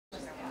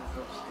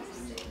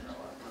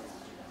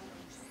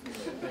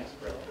Thanks,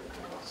 Brett.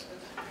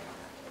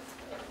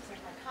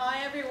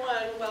 Hi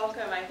everyone,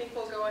 welcome. I think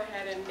we'll go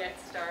ahead and get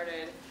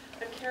started.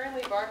 I'm Karen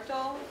Lee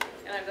Barkdahl,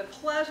 and I have the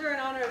pleasure and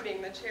honor of being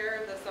the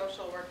chair of the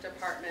Social Work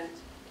Department.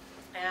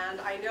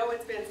 And I know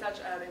it's been such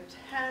an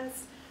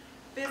intense,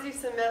 busy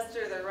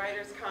semester. The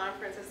Writers'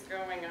 Conference is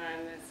going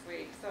on this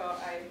week.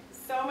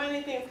 So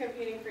many things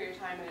competing for your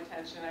time and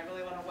attention. I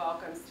really want to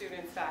welcome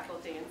students,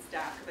 faculty, and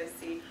staff, because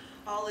I see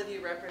all of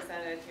you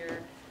represented here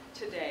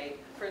today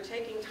for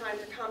taking time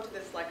to come to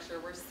this lecture.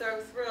 We're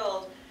so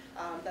thrilled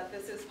that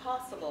this is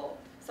possible.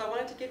 So I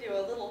wanted to give you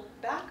a little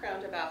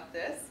background about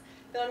this.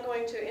 Then I'm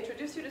going to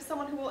introduce you to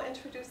someone who will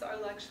introduce our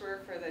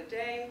lecturer for the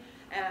day,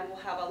 and we'll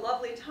have a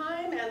lovely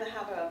time and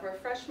have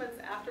refreshments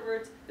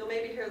afterwards. You'll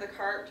maybe hear the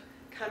cart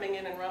coming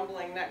in and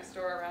rumbling next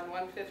door around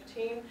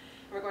 1:15. And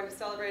we're going to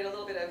celebrate a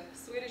little bit of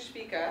Swedish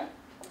fika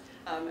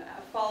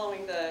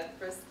following the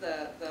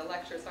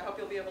lecture, so I hope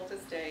you'll be able to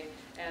stay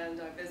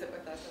and visit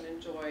with us and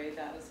enjoy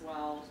that as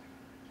well.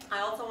 I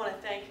also want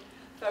to thank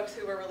folks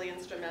who were really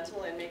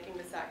instrumental in making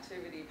this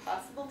activity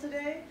possible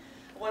today.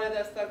 One of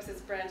those folks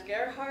is Brent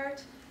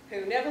Gerhardt,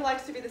 who never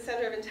likes to be the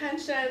center of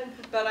attention,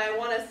 but I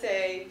want to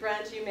say,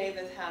 Brent, you made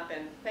this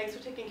happen. Thanks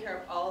for taking care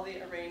of all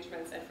the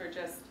arrangements and for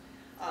just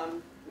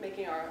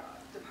making our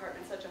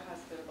department such a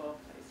hospitable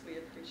place. We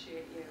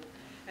appreciate you.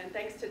 And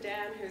thanks to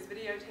Dan, who's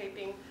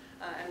videotaping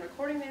and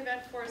recording the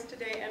event for us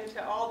today, and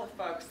to all the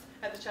folks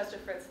at the Chester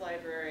Fritz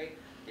Library.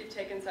 You've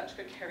taken such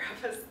good care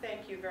of us.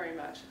 Thank you very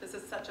much. This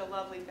is such a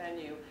lovely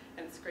venue,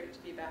 and it's great to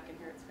be back in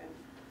here. It's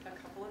been a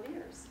couple of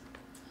years.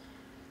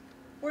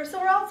 We're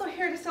also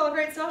here to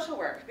celebrate social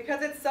work,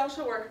 because it's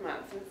Social Work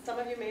Month. And some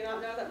of you may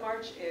not know that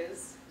March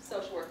is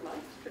Social Work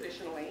Month,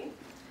 traditionally.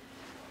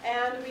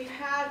 And we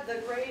had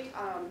the great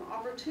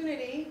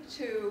opportunity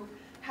to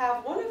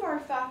have one of our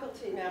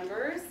faculty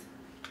members,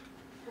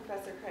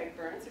 Professor Craig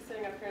Burns, who's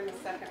sitting up here in the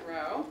second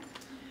row,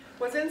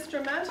 was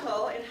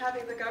instrumental in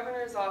having the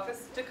governor's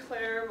office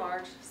declare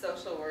March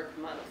Social Work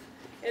Month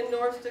in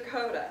North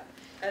Dakota.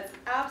 It's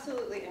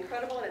absolutely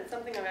incredible, and it's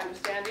something I'm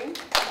understanding.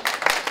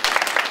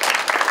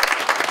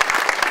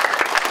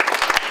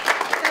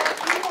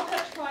 People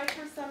have tried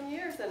for some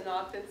years and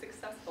not been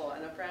successful,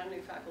 and a brand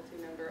new faculty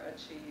member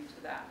achieved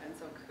that, and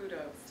so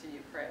kudos to you,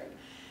 Craig.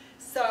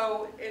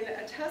 So, in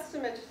a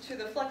testament to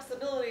the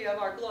flexibility of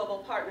our global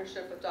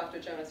partnership with Dr.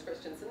 Jonas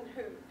Christensen,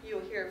 who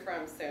you'll hear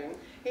from soon,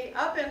 he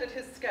upended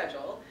his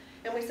schedule,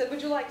 and we said,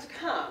 would you like to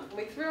come? And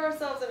we threw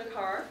ourselves in a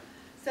car.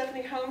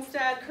 Stephanie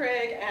Homestad,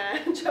 Craig,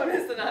 and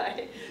Jonas and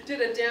I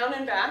did a down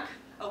and back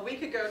a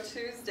week ago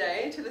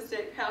Tuesday to the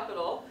state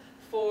capitol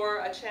for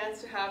a chance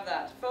to have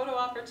that photo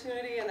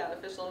opportunity and that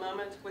official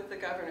moment with the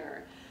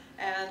governor.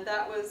 And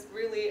that was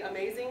really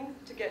amazing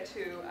to get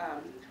to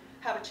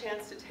have a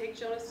chance to take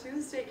Jonas to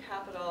the state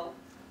capitol,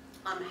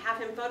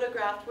 have him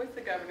photographed with the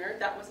governor.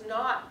 That was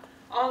not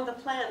on the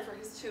plan for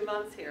his 2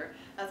 months here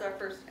as our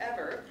first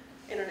ever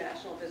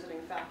international visiting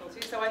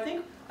faculty. So I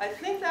think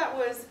that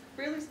was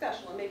really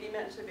special and maybe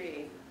meant to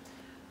be.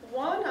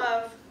 One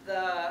of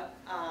the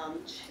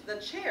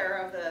chair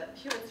of the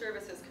Human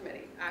Services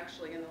Committee,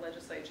 actually in the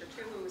legislature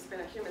too, who's been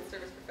a human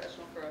service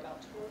professional for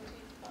about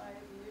 25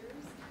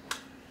 years,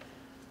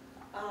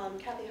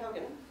 Kathy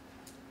Hogan,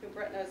 who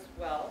Brett knows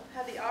well,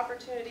 had the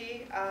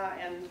opportunity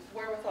and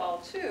wherewithal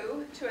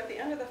too to, at the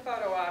end of the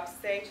photo op,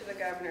 say to the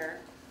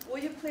governor, will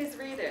you please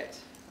read it?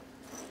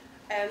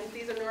 And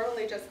these are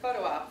normally just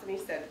photo ops, and he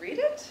said, read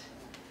it?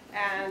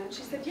 And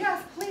she said,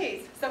 yes,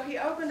 please. So he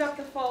opened up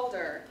the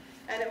folder,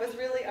 and it was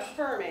really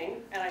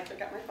affirming, and I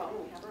took out my phone,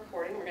 and we have a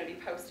recording. We're going to be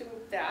posting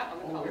that on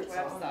the college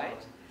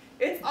website.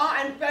 It's on,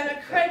 and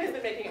Craig has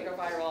been making it go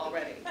viral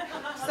already.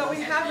 So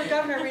we have the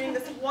governor reading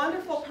this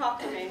wonderful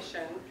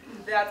proclamation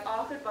that's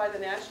authored by the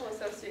National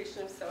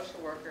Association of Social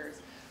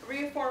Workers,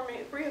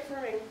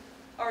 reaffirming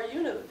our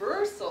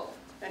universal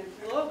and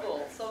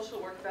global social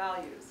work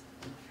values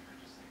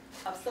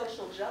of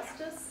social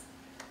justice,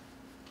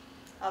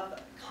 of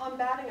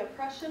combating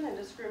oppression and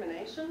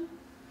discrimination,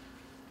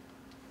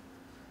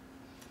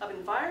 of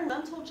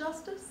environmental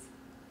justice,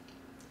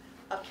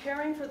 of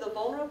caring for the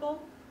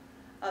vulnerable,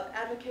 of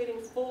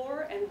advocating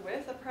for and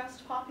with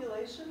oppressed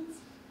populations,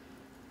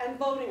 and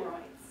voting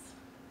rights.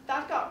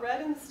 That got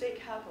read in the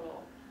state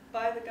capitol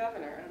by the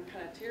governor, and I'm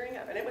kind of tearing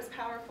up, and it was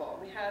powerful.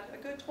 We had a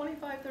good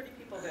 25, 30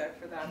 people there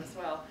for that as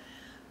well.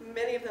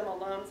 Many of them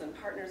alums and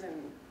partners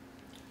in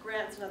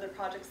grants and other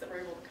projects that were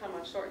able to come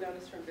on short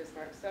notice from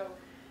Bismarck. So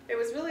it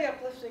was really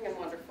uplifting and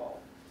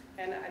wonderful,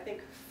 and I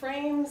think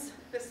frames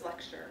this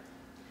lecture.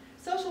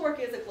 Social work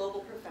is a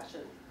global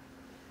profession.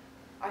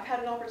 I've had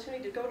an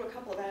opportunity to go to a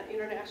couple of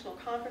international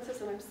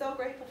conferences, and I'm so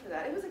grateful for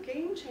that. It was a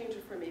game changer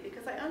for me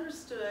because I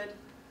understood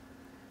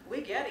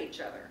we get each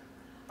other.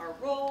 Our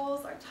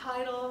roles, our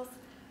titles,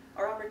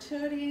 our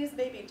opportunities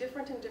may be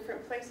different in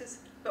different places,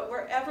 but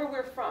wherever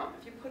we're from,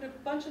 if you put a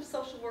bunch of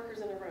social workers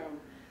in a room,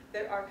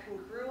 there are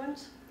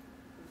congruent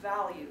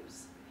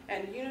values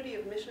and unity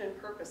of mission and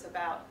purpose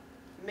about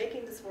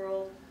making this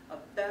world a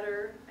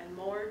better and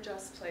more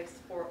just place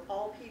for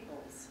all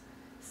peoples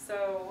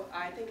So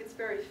I think it's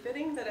very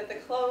fitting that at the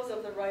close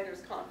of the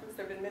Writers' Conference,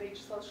 there have been many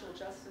social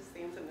justice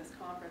themes in this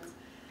conference,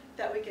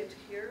 that we get to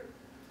hear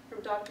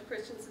from Dr.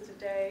 Christensen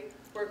today.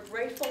 We're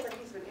grateful that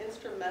he's been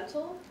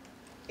instrumental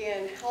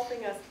in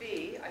helping us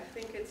be. I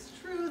think it's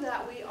true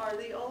that we are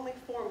the only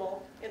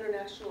formal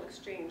international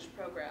exchange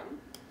program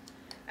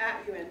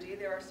at UND.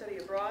 There are study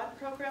abroad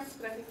programs,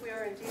 but I think we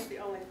are indeed the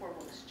only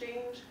formal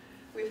exchange.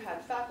 We've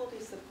had faculty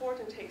support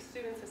and take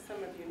students, as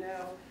some of you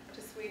know,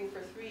 to Sweden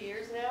for 3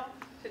 years now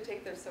to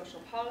take their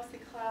social policy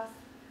class.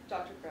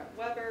 Dr. Brett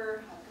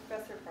Weber,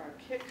 Professor Barb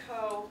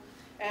Kitko,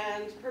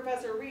 and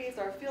Professor Rees,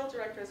 our field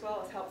director as well,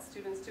 has helped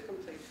students to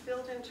complete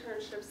field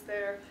internships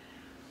there.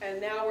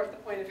 And now we're at the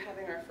point of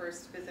having our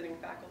first visiting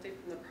faculty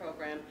from the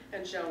program.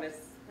 And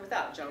Jonas,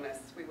 without Jonas,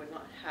 we would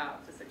not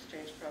have this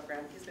exchange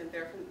program. He's been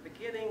there from the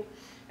beginning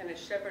and has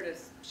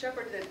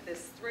shepherded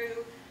this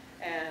through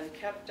and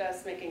kept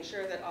us making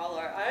sure that all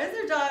our I's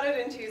are dotted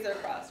and T's are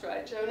crossed,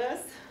 right,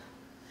 Jonas?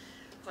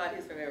 Glad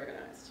he's very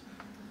organized.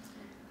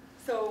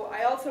 So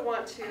I also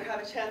want to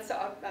have a chance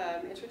to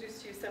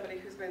introduce to you somebody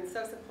who's been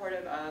so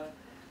supportive of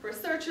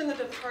research in the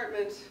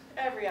department,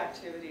 every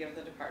activity of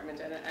the department,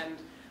 and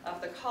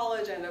of the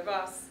college and of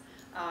us.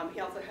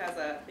 He also has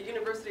a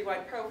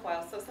university-wide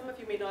profile, so some of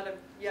you may not have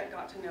yet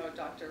got to know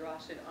Dr.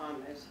 Rashid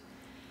Ahmed.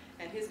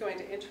 And he's going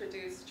to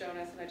introduce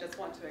Jonas, and I just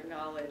want to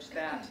acknowledge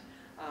that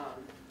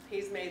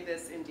he's made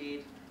this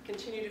indeed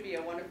continue to be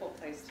a wonderful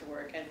place to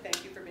work, and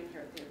thank you for being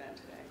here at the event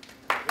today.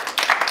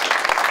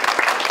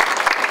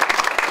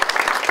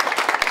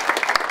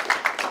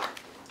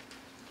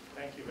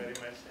 Thank you very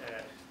much,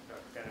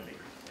 Dr. Kennedy.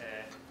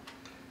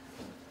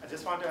 I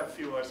just want to have a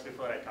few words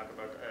before I talk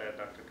about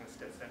Dr.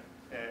 Christensen.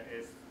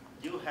 Is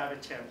you have a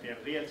champion,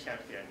 real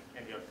champion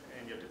in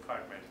your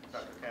department,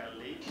 Dr.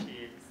 Kennedy.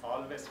 She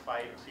always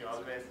fights. She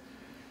always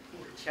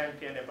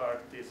champion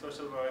about the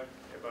social work,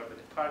 about the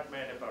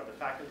department, about the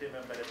faculty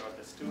member, about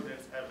the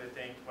students,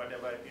 everything,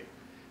 whatever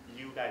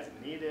you guys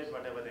needed,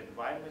 whatever the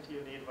environment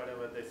you need,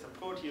 whatever the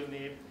support you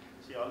need.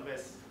 She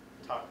always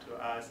talked to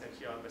us, and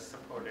she always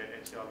supported,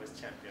 and she always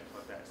championed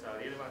for that. So I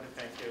really want to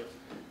thank you,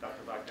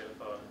 Dr. Bartel,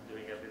 for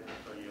doing everything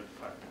for your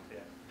department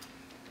there.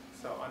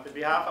 So on the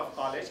behalf of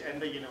college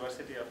and the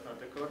University of North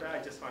Dakota,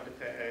 I just want to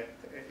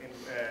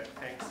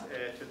thanks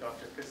to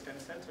Dr.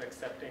 Christensen for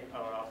accepting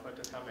our offer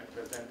to come and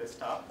present this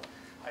talk.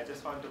 I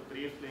just want to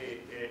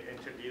briefly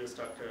introduce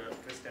Dr.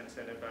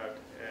 Christensen about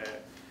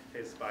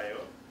his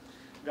bio.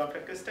 Dr.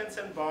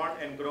 Christensen, born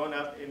and grown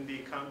up in the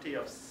county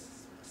of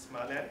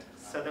Småland,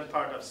 southern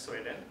part of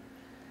Sweden.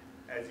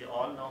 As you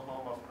all know,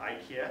 home of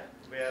IKEA,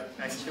 where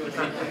actually,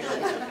 so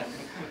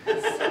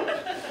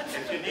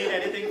if you need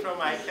anything from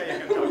IKEA, you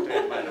can talk to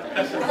him, by the way.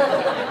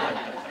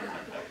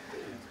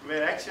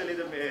 Where actually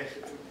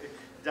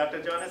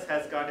Dr. Jonas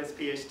has got his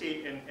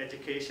PhD in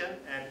education,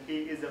 and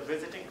he is a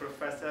visiting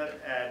professor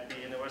at the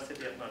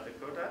University of North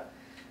Dakota.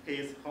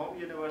 His home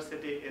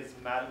university is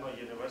Malmo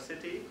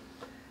University,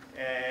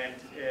 and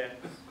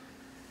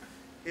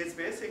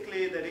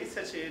basically the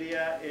research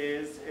area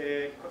is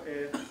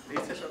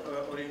research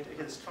oriented.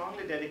 He's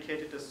strongly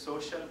dedicated to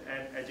social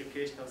and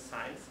educational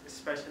science,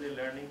 especially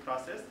learning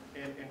process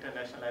in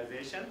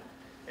internationalization,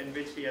 in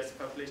which he has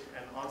published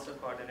and also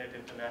coordinated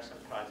international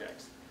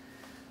projects.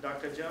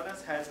 Dr.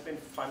 Jonas has been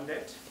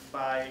funded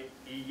by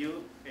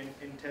EU in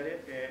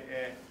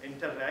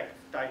Interreg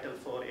Title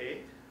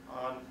 4A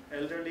on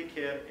elderly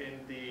care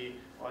in the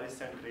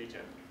Horizon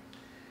region.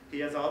 He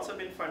has also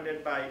been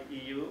funded by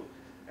EU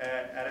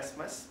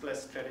Erasmus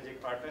plus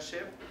Strategic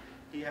Partnership.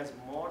 He has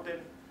more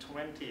than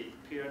 20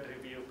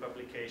 peer-reviewed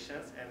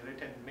publications and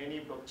written many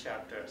book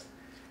chapters.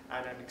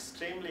 And I'm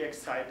extremely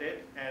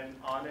excited and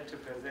honored to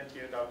present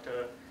you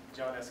Dr.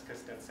 Jonas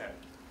Christensen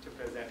to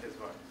present his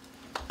work.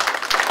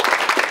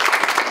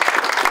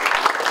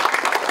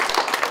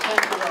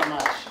 Thank you very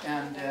much,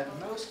 and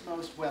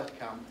most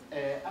welcome.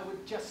 I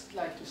would just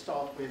like to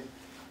start with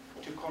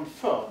to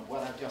confirm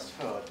what I've just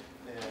heard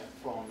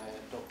from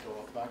Dr.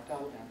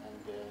 Bartel and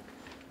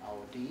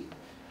our dean.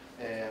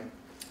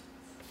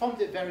 From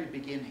the very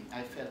beginning,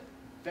 I felt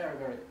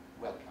very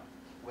welcome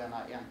when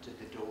I entered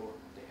the door of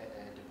the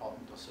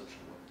Department of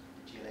Social Work,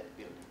 the Gillette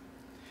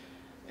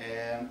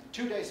building.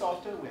 2 days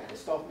after, we had a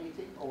staff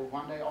meeting, or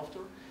 1 day after,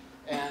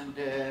 and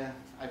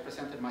I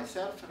presented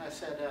myself, and I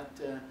said that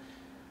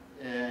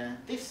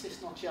this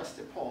is not just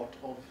a part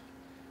of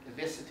a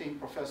visiting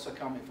professor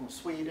coming from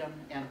Sweden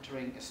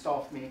entering a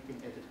staff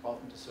meeting at the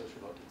Department of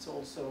Social Work. It's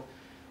also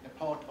a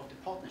part of the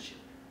partnership.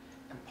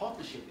 And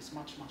partnership is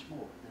much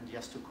more than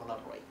just to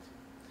collaborate.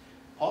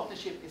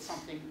 Partnership is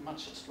something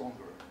much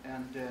stronger.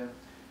 And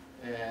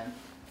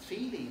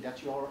feeling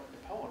that you are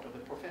a part of a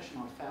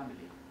professional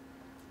family,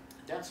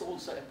 that's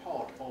also a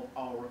part of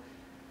our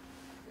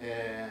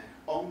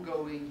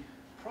ongoing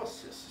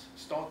process,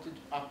 started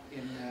up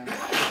in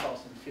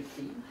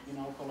 2015 in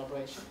our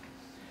collaboration.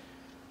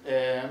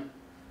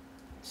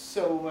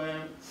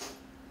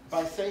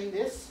 By saying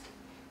this,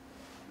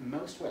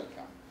 most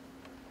welcome.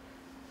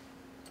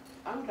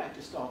 I would like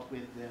to start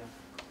with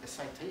a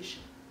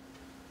citation.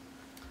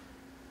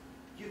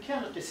 you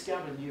cannot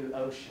discover new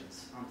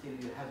oceans until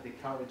you have the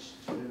courage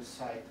to lose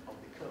sight of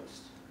the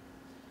coast.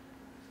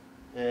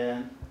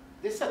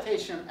 This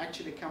citation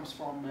actually comes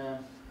from a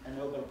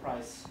Nobel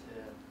Prize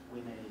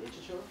winner in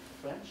literature,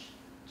 French,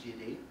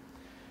 GD.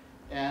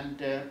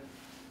 And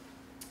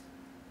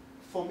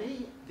for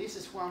me, this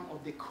is one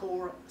of the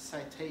core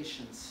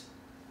citations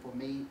for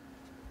me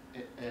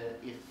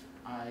if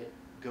I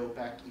go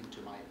back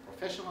into my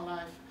professional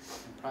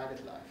life and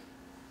private life.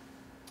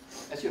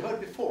 As you heard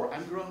before,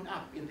 I'm grown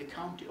up in the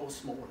county of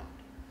Småland.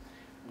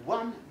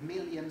 1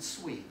 million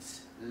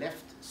Swedes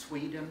left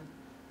Sweden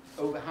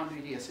over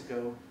 100 years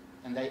ago,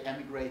 and they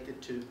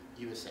emigrated to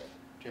USA,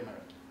 to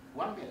America.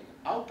 1 million,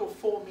 out of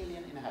 4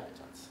 million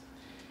inhabitants.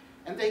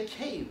 And they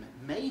came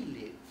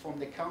mainly from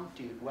the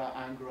county where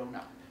I'm grown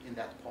up, in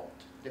that part,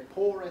 the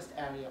poorest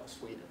area of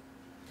Sweden.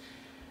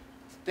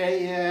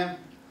 They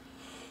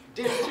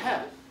didn't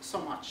have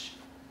so much.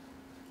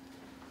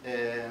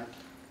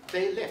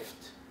 They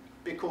left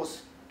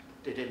because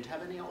they didn't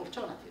have any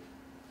alternative.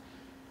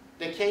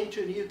 They came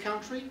to a new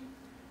country,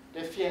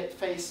 they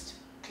faced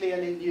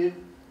clearly new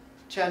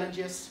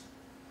challenges.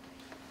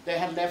 They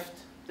had left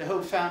the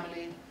whole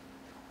family,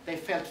 they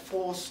felt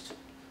forced,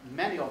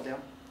 many of them,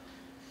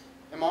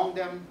 among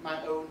them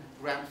my own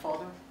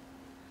grandfather.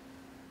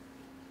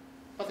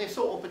 But they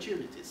saw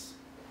opportunities.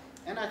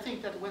 And I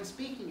think that when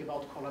speaking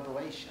about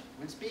collaboration,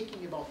 when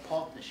speaking about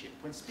partnership,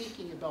 when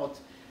speaking about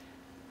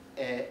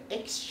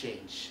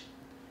exchange,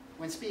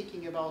 when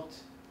speaking about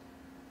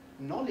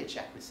knowledge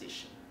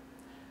acquisition,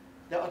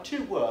 there are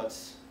two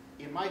words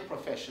in my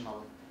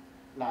professional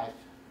life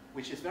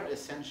which is very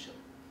essential.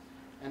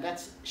 And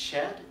that's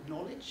shared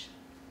knowledge,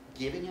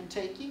 giving and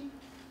taking,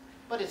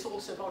 but it's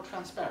also about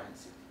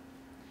transparency.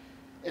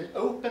 An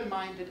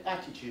open-minded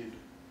attitude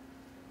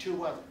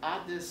toward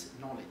others'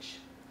 knowledge,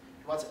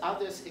 towards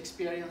others'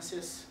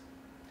 experiences.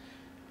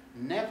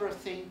 Never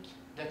think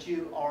that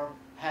you are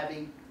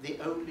having the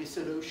only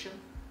solution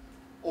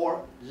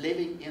or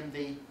living in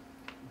the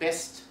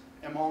best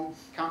among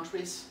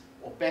countries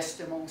or best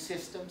among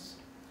systems.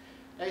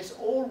 There is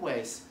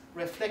always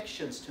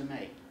reflections to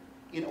make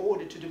in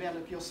order to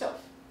develop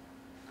yourself.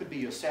 Could be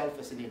yourself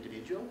as an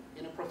individual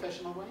in a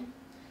professional way.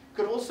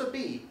 Could also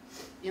be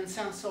in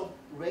sense of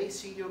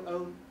raising your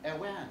own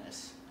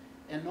awareness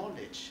and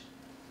knowledge,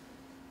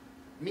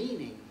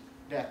 meaning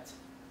that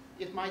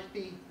it might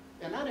be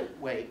another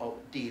way of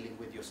dealing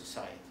with your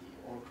society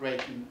or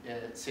creating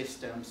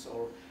systems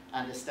or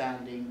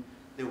understanding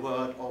the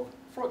word of,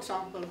 for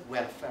example,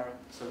 welfare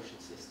social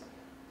system.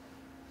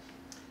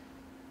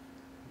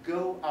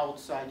 Go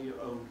outside your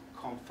own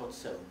comfort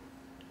zone.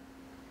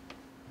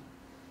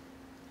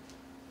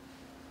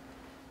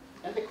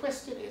 And the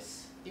question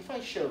is, if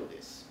I show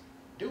this,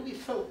 do we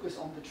focus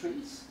on the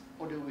trees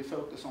or do we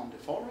focus on the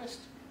forest,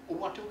 or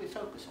what do we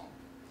focus on?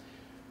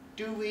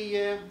 Do we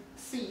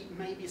see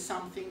maybe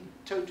something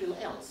totally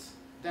else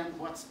than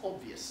what's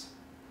obvious?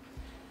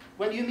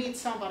 When you meet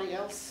somebody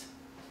else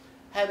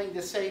having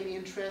the same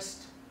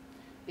interest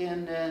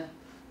in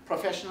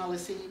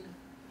professionalism,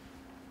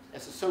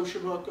 as a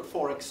social worker,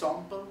 for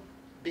example,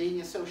 being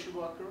a social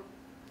worker,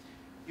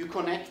 you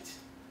connect.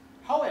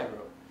 However,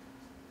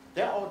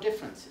 there are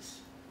differences.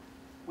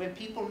 When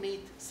people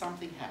meet,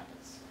 something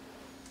happens.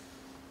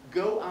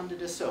 Go under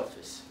the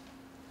surface.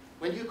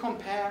 When you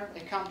compare a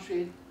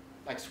country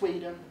like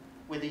Sweden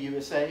with the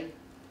USA,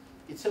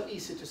 it's so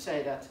easy to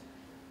say that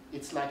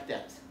it's like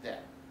that there.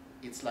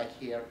 It's like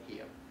here,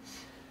 here.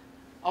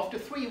 After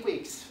 3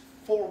 weeks,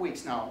 4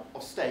 weeks now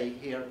of staying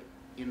here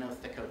in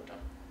North Dakota,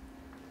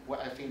 where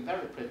I feel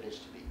very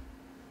privileged to be,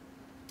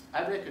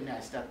 I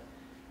recognize that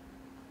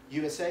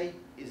USA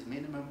is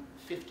minimum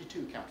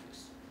 52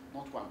 countries,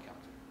 not one country.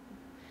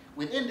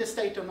 Within the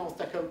state of North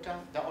Dakota,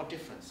 there are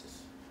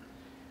differences.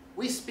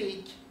 We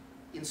speak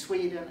in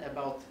Sweden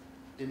about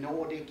the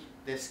Nordic,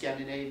 the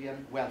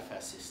Scandinavian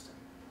welfare system.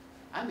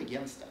 I'm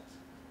against that.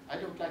 I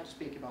don't like to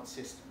speak about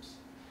systems.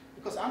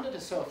 Because under the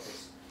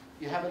surface,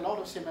 you have a lot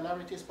of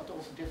similarities, but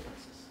also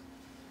differences.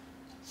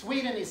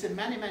 Sweden is in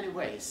many, many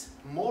ways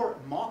more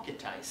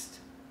marketized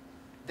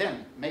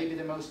than maybe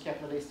the most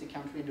capitalistic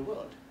country in the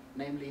world,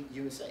 namely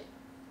USA.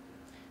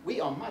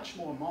 We are much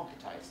more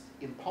marketized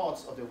in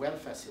parts of the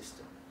welfare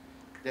system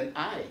than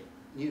I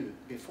knew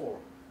before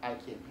I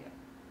came here,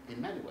 in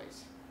many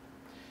ways.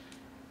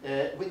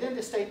 Within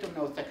the state of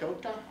North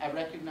Dakota, I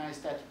recognize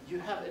that you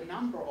have a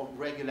number of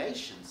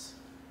regulations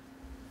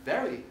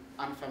very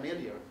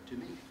unfamiliar to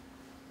me.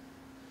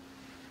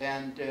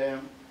 And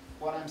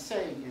what I'm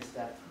saying is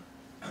that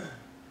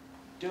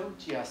don't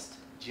just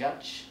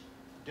judge,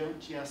 don't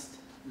just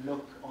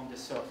look on the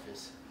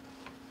surface,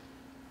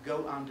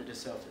 go under the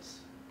surface.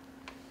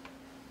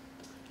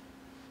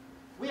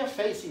 We are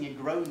facing a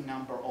growing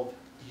number of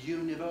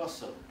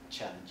universal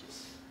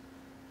challenges.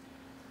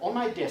 On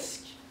my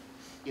desk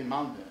in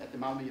Malmo, at the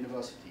Malmo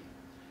University,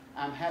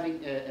 I'm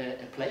having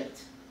a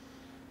plate,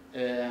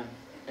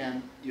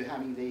 and you're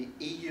having the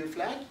EU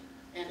flag,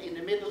 and in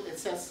the middle it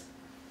says,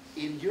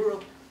 in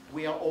Europe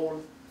we are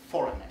all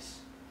foreigners.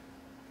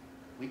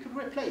 We could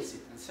replace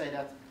it and say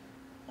that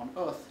on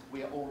earth,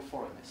 we are all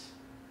foreigners,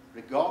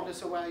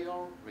 regardless of where you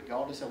are,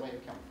 regardless of where you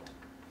come from.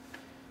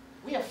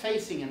 We are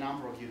facing a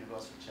number of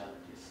universal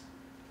challenges,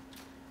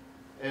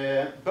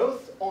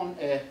 both on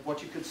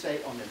what you could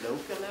say on a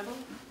local level,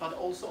 but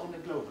also on a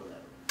global level,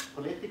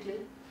 politically,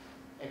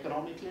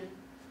 economically,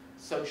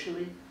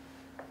 socially,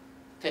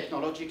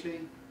 technologically,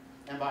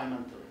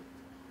 environmentally.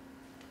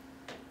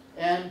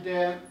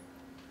 And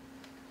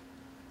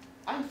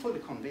I'm fully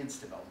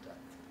convinced about that.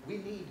 We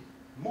need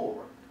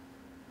more,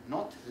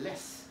 not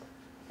less,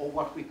 of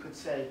what we could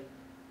say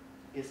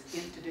is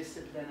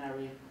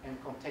interdisciplinary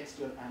and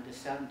contextual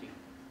understanding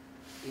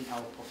in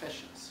our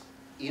professions.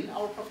 In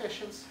our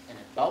professions, and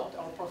about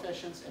our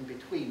professions, and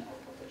between our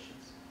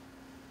professions.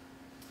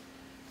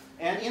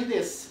 And in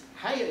this,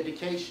 higher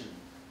education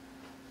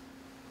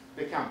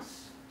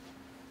becomes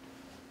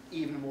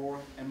even more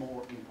and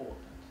more important.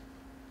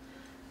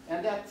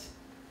 And that,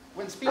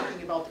 when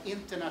speaking about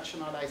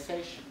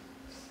internationalization,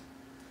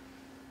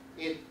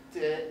 it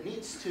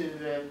needs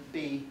to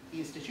be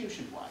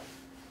institution-wide.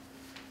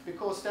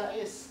 Because there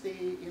is,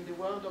 in the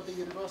world of the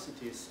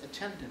universities, a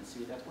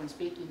tendency that when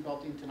speaking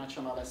about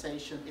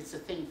internationalization, it's a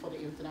thing for the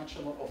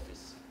international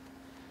office.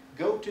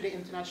 Go to the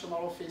international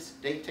office,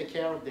 they take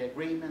care of the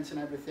agreements and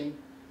everything.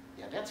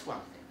 Yeah, that's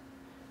one thing.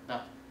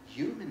 But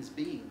humans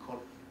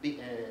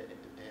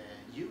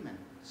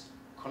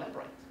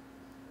collaborate.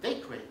 They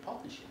create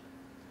partnership.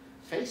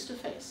 Face to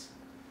face.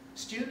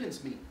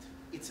 Students meet.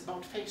 It's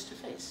about face to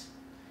face.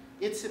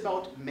 It's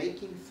about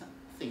making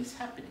things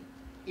happening.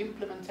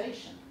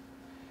 Implementation.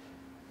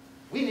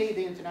 We need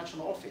the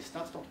international office,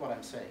 that's not what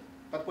I'm saying.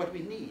 But what we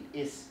need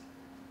is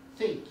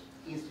think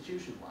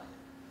institution-wide.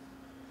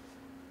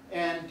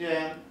 And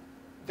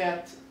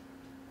that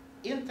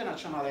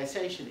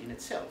internationalization in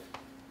itself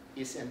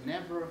is a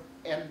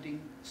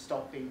never-ending,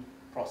 stopping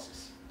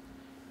process.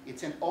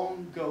 It's an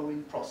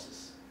ongoing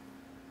process.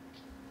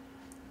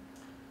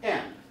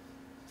 And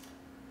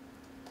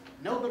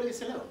nobody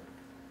is alone.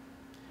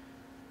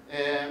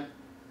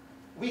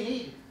 We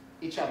need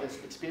each other's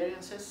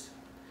experiences.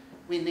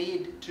 We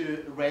need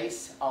to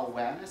raise our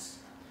awareness.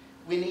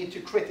 We need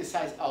to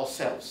criticize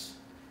ourselves.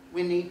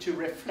 We need to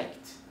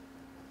reflect.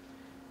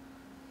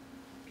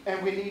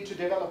 And we need to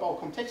develop our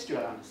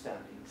contextual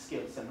understanding,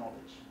 skills and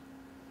knowledge.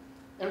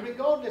 And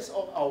regardless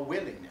of our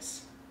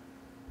willingness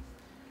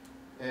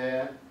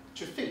to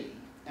feel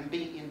and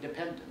be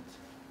independent,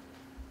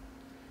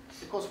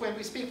 because when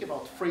we speak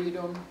about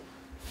freedom,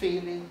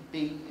 feeling,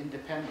 being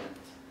independent,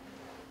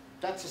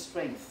 that's a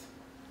strength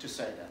to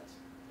say that.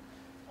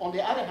 On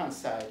the other hand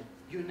side,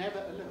 you're never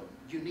alone.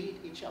 You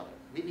need each other.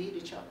 We need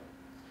each other.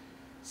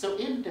 So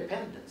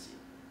independency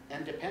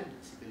and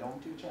dependency belong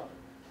to each other.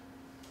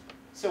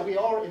 So we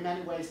are in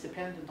many ways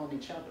dependent on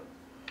each other.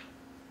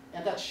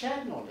 And that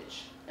shared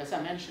knowledge, as I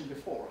mentioned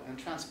before, and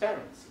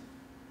transparency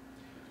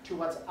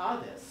towards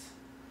others,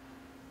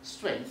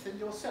 strengthen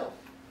yourself,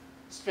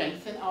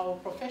 strengthen our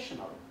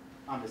professional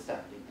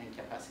understanding and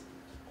capacity.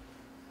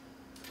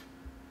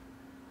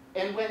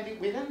 And when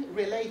we then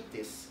relate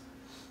this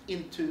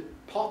into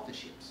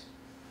partnerships,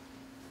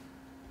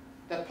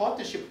 that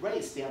partnership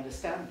raises the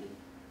understanding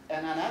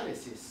and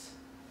analysis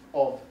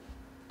of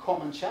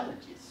common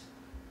challenges.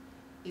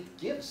 It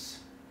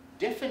gives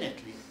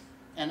definitely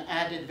an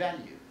added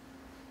value.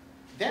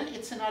 Then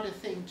it's another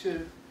thing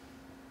to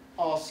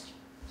ask,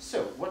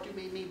 so what do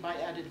we mean by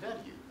added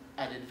value?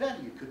 Added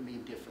value could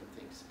mean different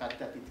things, but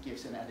that it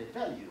gives an added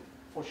value,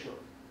 for sure.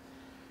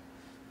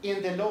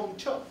 In the long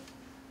term,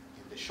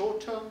 in the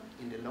short term,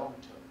 in the long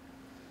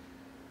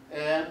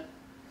term.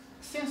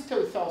 Since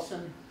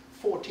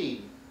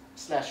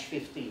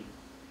 2014/15,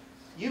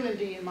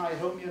 UND in my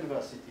home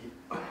university,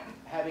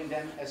 having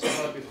then, as you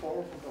heard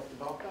before from Dr.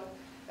 Barkal,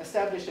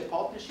 established a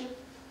partnership.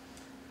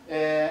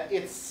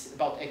 It's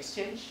about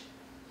exchange,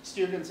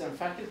 students and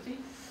faculty,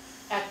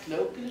 act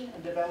locally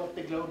and develop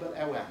the global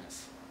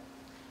awareness,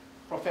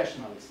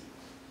 professionalism.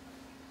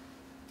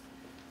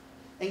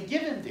 And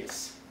given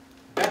this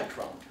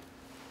background,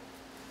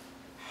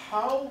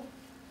 how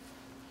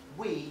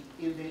we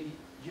in the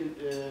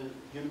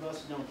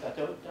University of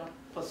Minnesota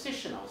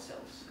position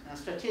ourselves and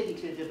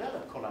strategically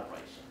develop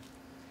collaboration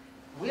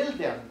will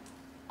then,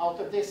 out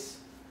of this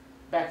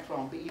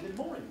background, be even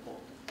more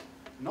important,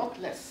 not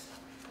less.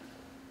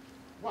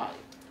 Why?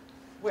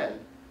 Well,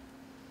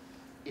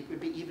 it will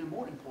be even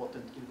more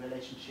important in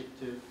relationship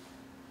to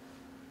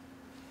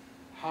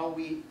how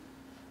we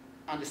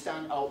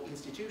understand our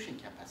institution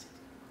capacity,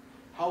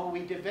 how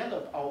we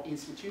develop our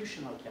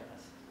institutional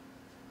capacity.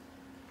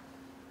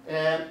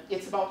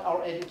 It's about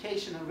our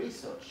education and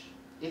research.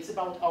 It's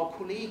about our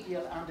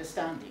collegial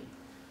understanding.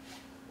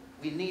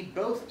 We need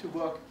both to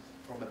work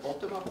from a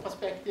bottom-up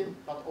perspective,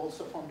 but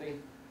also from the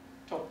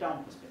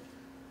top-down perspective.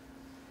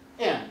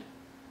 And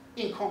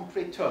in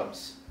concrete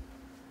terms,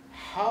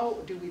 how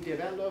do we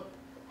develop,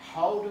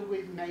 how do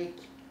we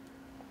make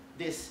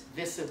this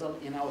visible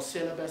in our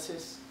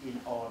syllabuses, in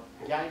our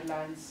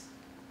guidelines?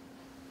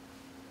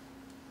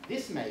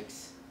 This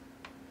makes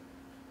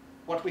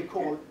what we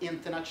call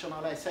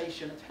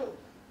internationalization at home.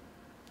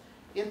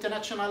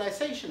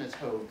 Internationalization at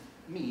home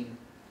mean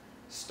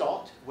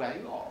start where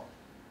you are.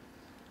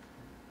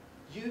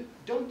 You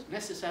don't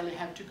necessarily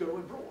have to go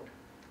abroad.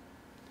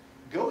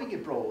 Going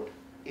abroad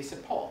is a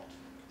part,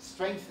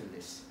 strengthen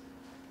this.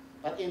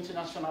 But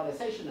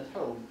internationalization at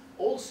home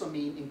also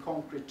mean in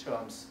concrete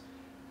terms,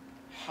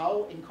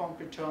 how in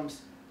concrete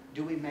terms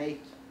do we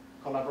make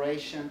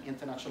collaboration,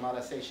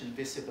 internationalization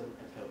visible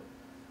at home?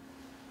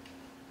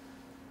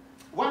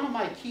 One of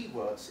my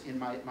keywords in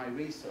my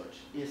research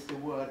is the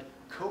word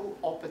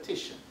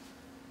co-opetition.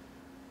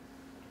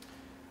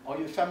 Are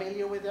you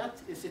familiar with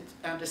that? Is it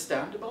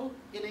understandable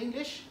in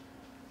English?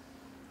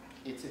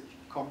 It's a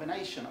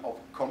combination of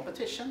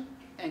competition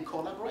and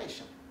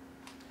collaboration.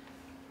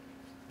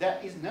 There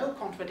is no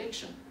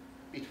contradiction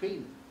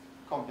between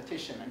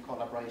competition and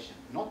collaboration,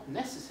 not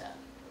necessary.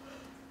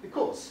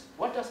 Because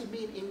what does it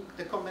mean in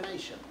the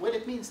combination? Well,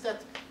 it means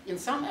that in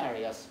some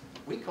areas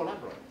we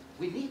collaborate.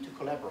 We need to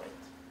collaborate.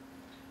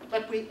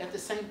 But we at the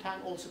same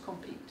time also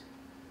compete.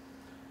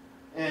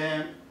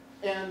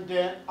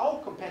 Our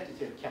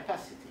competitive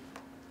capacity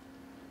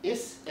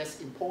is as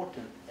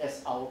important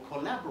as our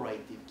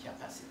collaborative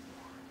capacity.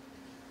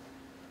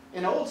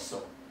 And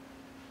also,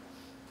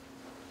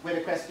 with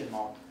a question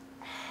mark,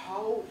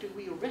 how do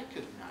we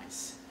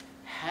recognize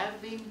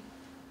having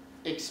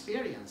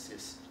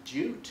experiences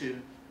due to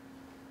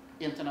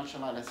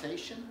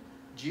internationalization,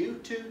 due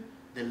to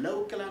the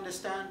local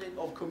understanding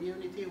of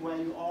community where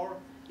you are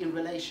in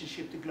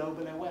relationship to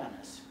global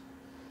awareness,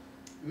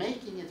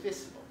 making it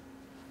visible?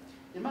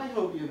 In my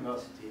home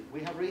university,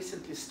 we have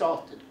recently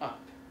started up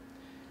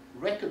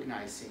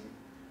recognizing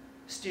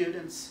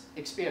students'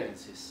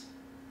 experiences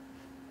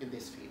in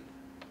this field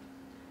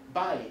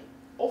by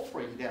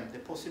offering them the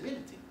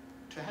possibility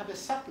to have a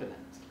supplement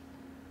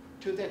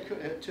to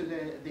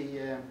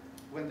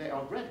when they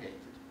are graduated.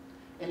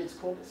 And it's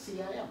called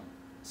CIM,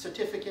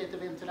 Certificate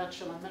of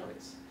Intellectual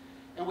Merits.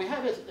 And we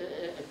have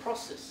a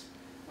process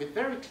with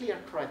very clear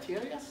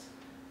criteria,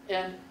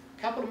 and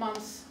a couple of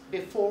months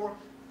before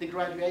the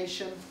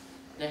graduation,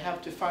 they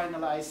have to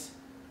finalize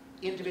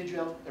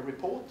a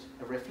report,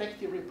 a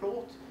reflective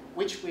report,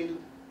 which will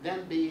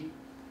then be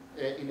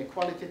in a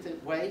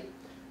qualitative way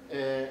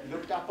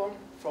looked upon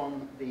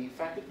from the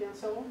faculty and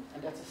so on,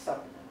 and that's a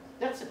supplement.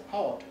 That's a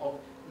part of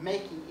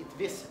making it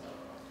visible,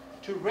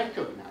 to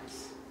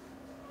recognize.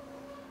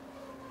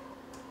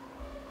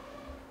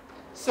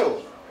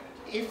 So,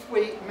 if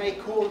we may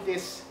call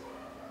this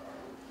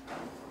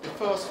the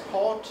first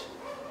part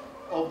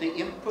of the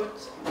input,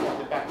 of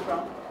the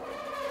background,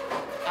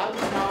 I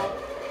would now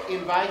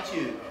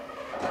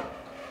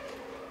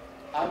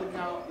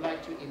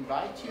like to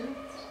invite you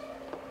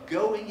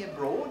going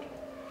abroad,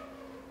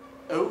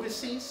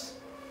 overseas,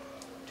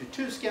 to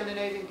 2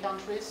 Scandinavian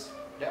countries.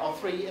 There are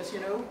 3, as you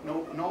know,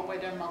 Norway,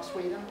 Denmark,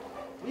 Sweden.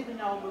 We will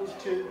now move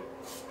to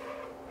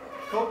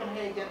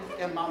Copenhagen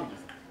and Malmo,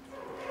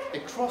 a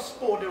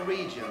cross-border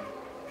region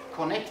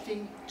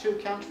connecting 2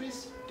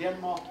 countries,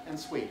 Denmark and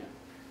Sweden.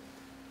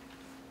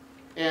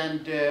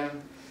 And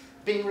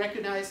being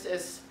recognized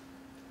as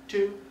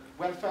 2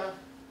 welfare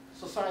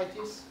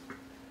societies,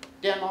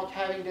 Denmark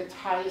having the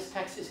highest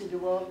taxes in the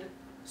world,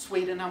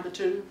 Sweden number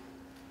 2.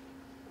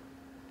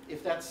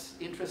 If that's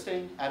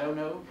interesting, I don't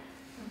know.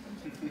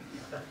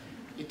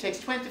 It takes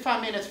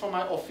 25 minutes from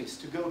my office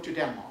to go to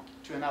Denmark,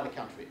 to another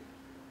country.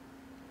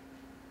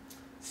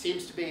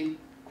 Seems to be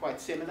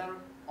quite similar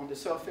on the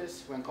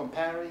surface when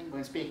comparing,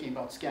 when speaking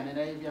about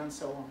Scandinavia and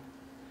so on.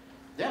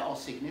 There are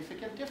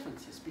significant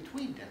differences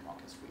between Denmark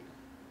and Sweden.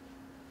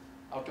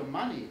 Out of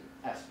money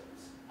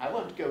aspects, I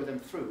won't go them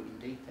through in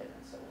detail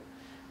and so on.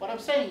 What I'm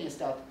saying is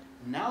that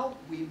now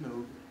we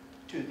move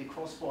to the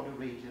cross-border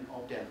region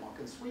of Denmark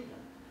and Sweden.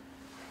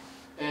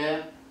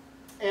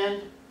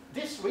 And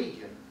this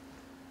region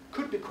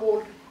could be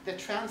called the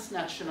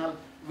transnational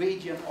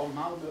region of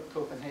Malmo,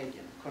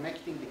 Copenhagen,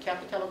 connecting the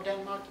capital of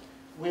Denmark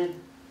with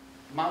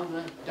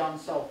Malmö down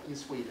south in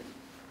Sweden.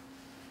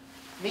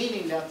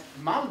 Meaning that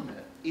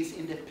Malmö is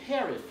in the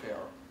periphery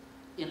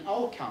in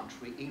our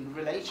country in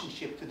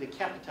relationship to the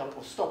capital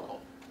of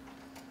Stockholm.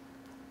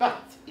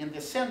 But in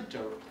the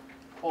center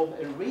of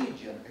a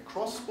region, a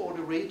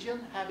cross-border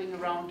region having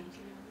around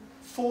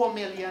 4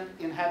 million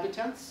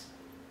inhabitants,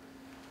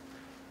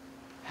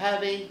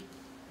 having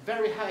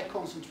very high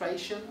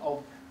concentration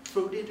of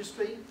food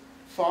industry,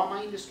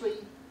 pharma industry,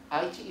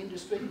 IT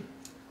industry.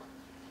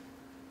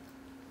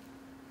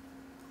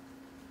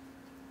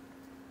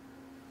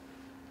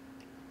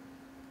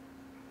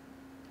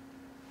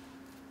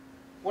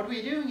 What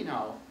we're doing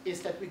now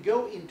is that we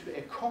go into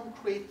a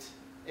concrete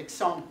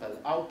example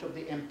out of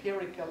the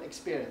empirical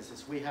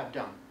experiences we have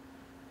done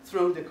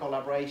through the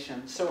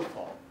collaboration so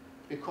far,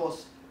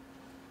 because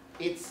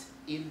it's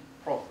in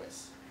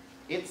progress.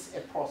 It's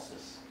a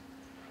process.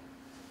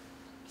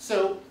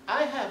 So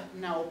I have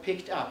now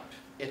picked up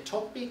a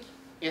topic,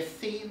 a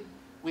theme,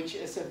 which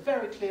is a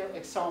very clear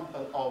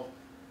example of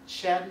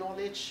shared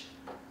knowledge,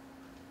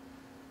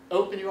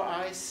 open your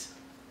eyes,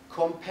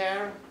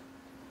 compare,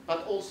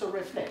 but also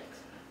reflect,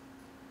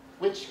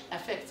 which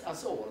affects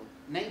us all,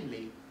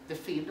 namely the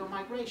field of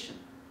migration.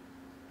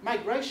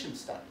 Migration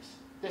studies.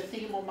 the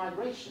theme of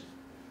migration.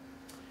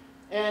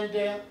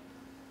 And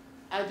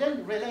I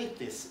then relate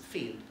this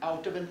field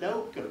out of a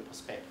local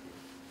perspective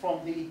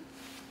from the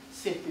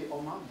city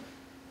of Malmo.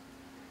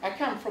 I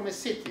come from a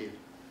city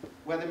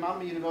where the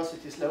Malmo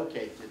University is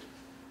located,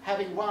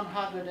 having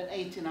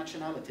 180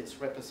 nationalities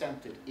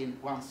represented in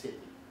one city.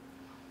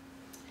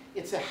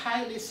 It's a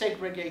highly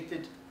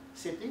segregated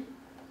city,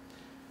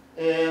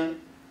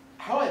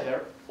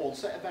 however,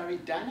 also a very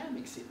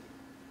dynamic city.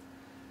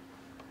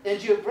 And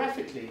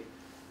geographically,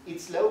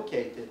 it's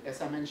located,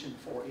 as I mentioned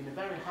before, in a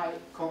very high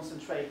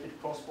concentrated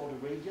cross-border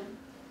region,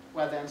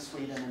 where then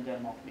Sweden and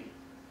Denmark meet.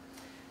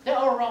 There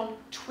are around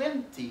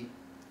 20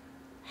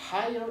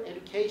 higher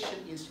education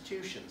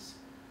institutions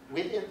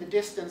within the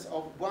distance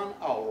of 1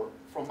 hour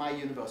from my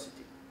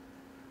university.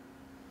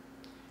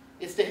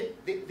 It's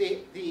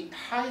the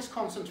highest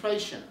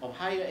concentration of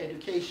higher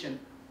education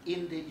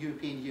in the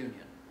European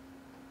Union.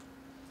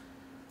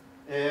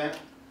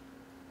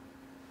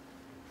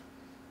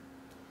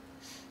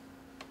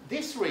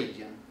 This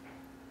region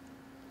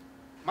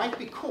might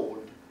be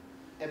called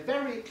a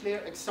very clear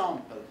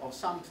example of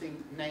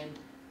something named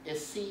a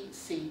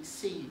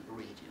CCC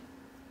region.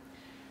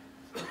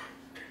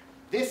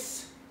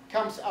 This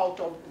comes out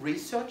of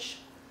research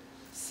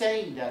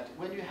saying that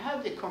when you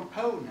have the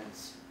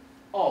components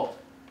of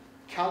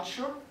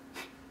culture,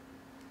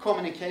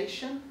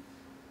 communication,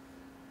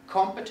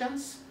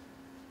 competence,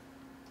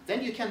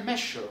 then you can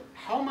measure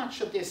how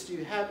much of this do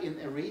you have in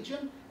a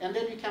region, and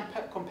then you can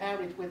compare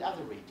it with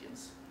other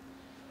regions.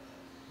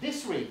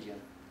 This region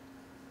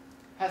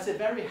has a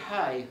very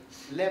high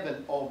level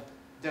of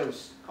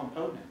those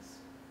components.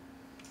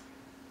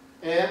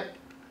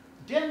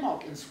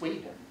 Denmark and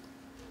Sweden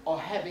are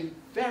having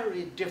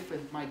very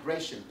different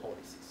migration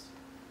policies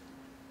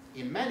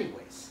in many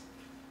ways.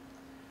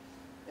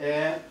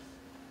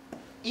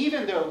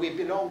 Even though we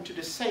belong to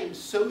the same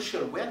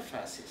social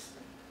welfare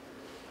system.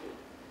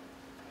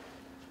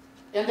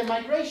 And the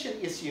migration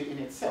issue in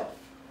itself,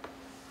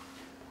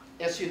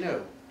 as you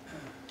know,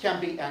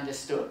 can be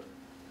understood,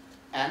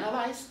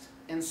 analyzed,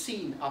 and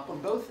seen up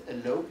on both a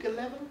local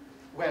level,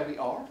 where we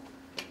are,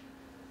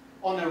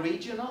 on a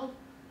regional,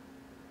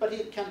 but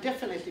it can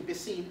definitely be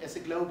seen as a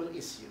global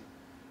issue.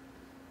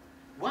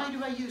 Why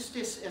do I use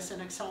this as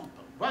an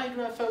example? Why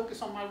do I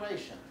focus on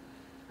migration?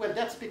 Well,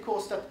 that's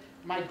because that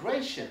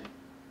migration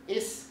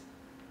is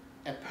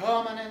a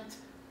permanent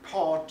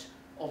part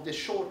of the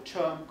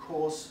short-term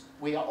course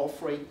we are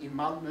offering in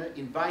Malmö,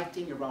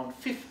 inviting around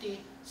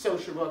 50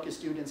 social worker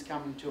students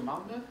coming to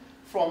Malmö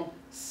from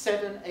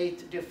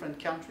 7-8 different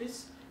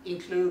countries,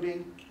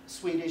 including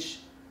Swedish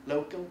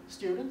local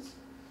students.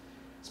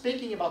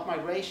 Speaking about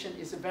migration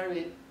is a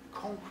very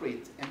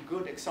concrete and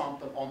good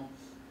example on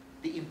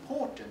the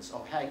importance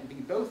of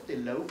having both the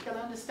local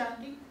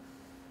understanding,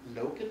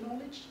 local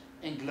knowledge,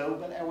 and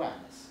global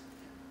awareness.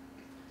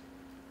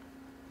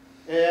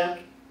 And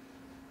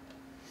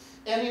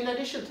in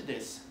addition to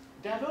this,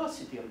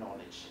 diversity of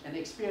knowledge and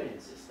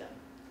experiences then,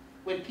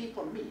 when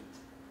people meet,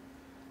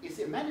 is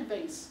in many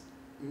ways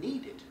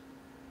needed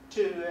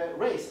to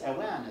raise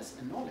awareness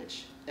and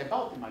knowledge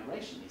about the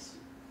migration issue.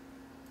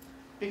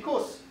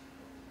 Because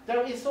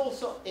there is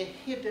also a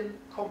hidden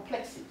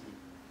complexity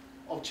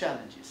of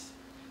challenges.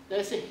 There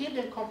is a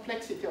hidden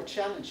complexity of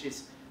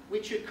challenges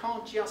which you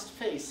can't just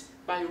face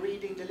by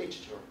reading the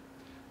literature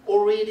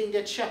or reading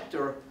the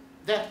chapter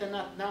that and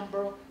that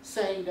number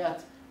saying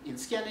that in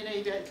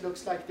Scandinavia it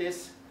looks like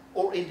this,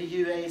 or in the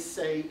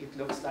USA it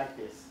looks like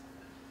this.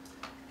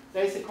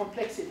 There is a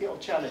complexity of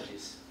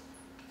challenges.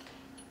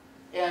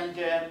 And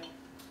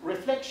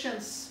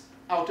reflections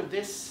out of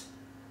this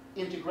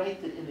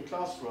integrated in the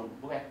classroom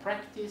where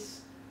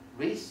practice,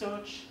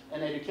 research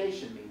and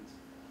education meet,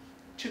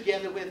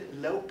 together with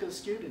local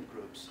student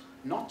groups,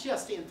 not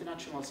just the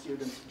international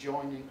students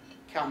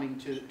coming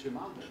to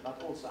Malmö,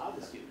 but also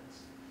other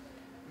students,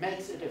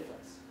 makes a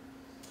difference.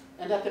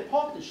 And that the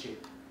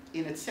partnership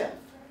in itself,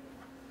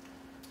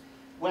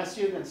 where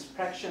students,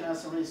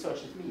 practitioners and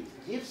researchers meet,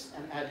 gives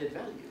an added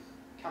value,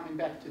 coming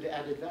back to the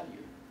added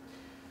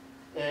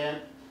value,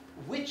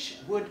 which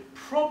would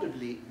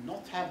probably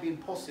not have been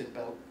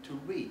possible to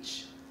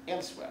reach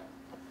elsewhere.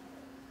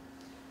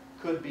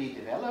 Could be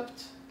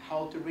developed,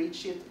 how to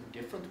reach it in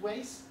different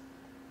ways,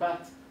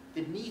 but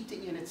the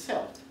meeting in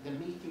itself, the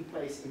meeting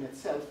place in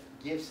itself,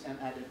 gives an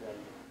added value.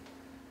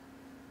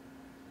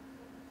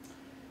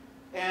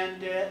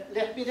 And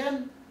let me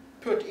then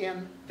put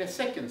in the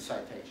second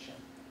citation.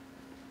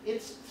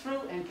 It's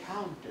through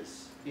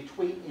encounters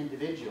between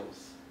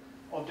individuals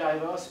of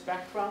diverse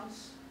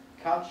backgrounds,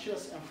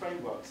 cultures and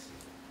frameworks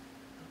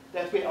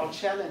that we are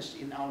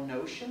challenged in our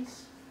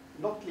notions,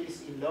 not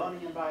least in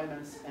learning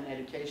environments and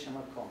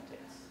educational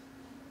contexts.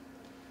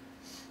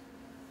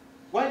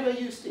 Why do I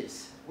use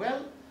this?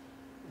 Well,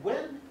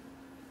 when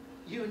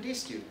you and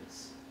these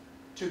students,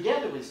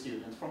 together with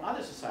students from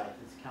other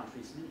societies and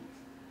countries meet,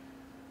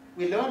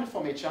 we learn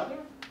from each other,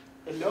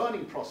 a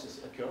learning process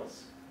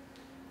occurs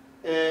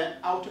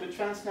out of a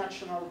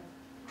transnational,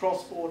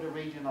 cross-border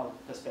regional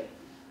perspective.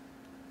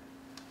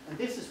 And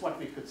this is what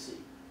we could see.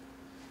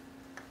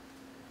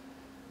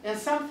 And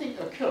something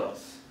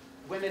occurs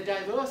when a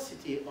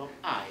diversity of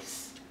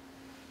eyes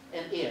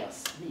and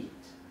ears meet.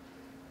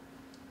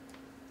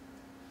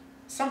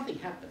 Something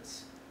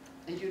happens,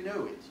 and you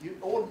know it. You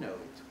all know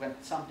it. When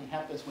something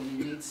happens, when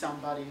you meet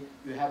somebody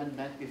you haven't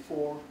met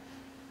before.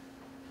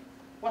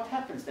 What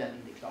happens then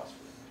in the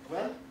classroom?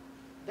 Well,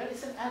 there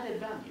is an added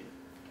value,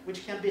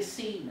 which can be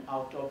seen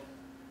out of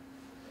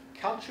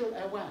cultural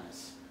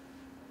awareness.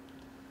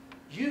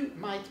 You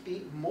might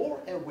be more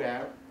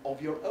aware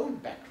of your own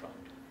background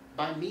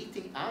by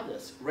meeting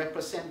others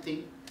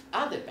representing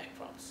other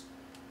backgrounds.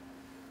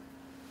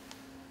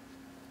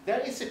 There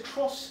is a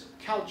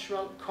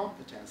cross-cultural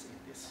competence in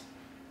this.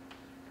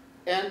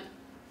 And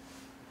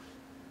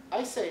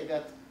I say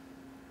that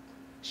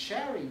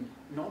sharing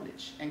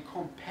knowledge and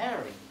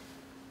comparing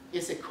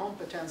is a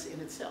competence in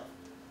itself.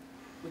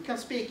 We can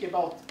speak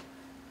about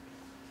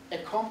a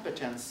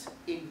competence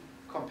in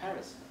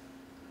comparison,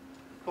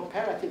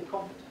 comparative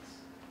competence.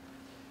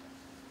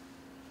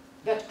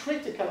 That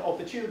critical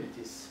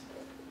opportunities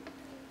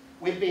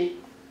will be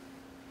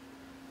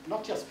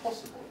not just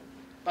possible,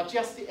 but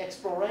just the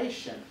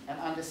exploration and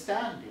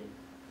understanding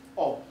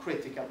of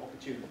critical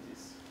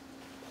opportunities.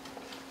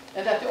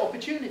 And that the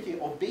opportunity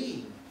of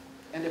being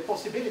and the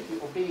possibility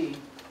of being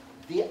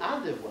the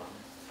other one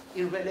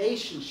in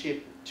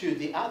relationship to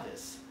the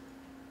others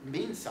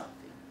means something.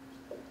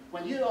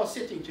 When you are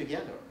sitting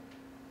together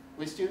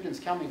with students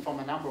coming from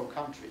a number of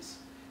countries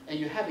and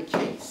you have a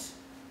case,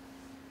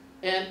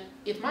 and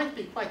it might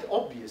be quite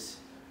obvious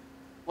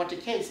what the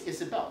case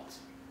is about,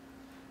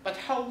 but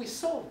how we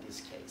solve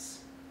this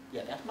case,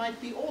 yeah, that might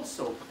be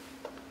also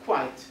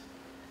quite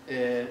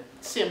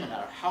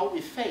similar, how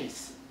we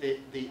face the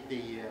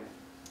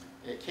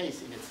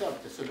case in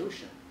itself, the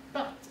solution.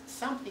 But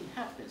something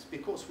happens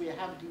because we are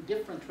having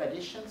different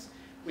traditions,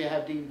 we are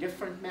having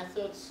different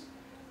methods,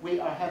 we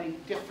are having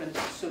different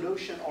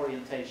solution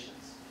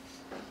orientations.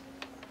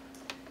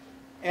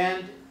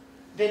 And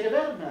the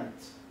development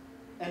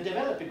and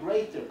develop a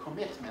greater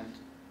commitment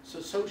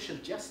to social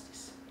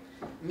justice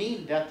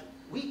mean that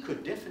we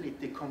could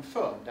definitely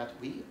confirm that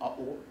we are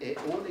all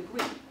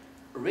agree,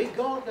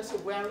 regardless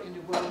of where in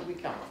the world we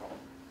come from.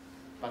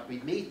 But we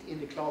meet in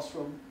the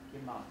classroom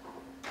in Malmo.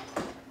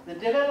 The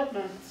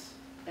development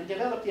and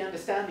develop the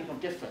understanding of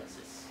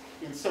differences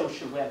in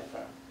social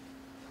welfare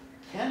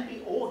can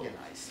be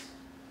organized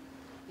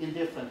in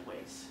different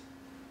ways.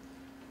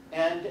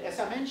 And as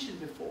I mentioned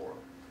before,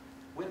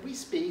 when we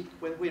speak,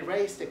 when we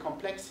raise the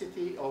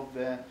complexity of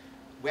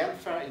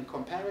welfare in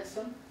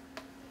comparison,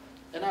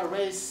 and I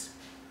raise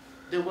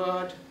the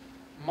word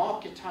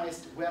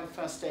marketized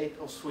welfare state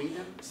of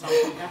Sweden,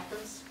 something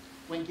happens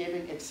when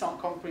giving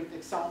concrete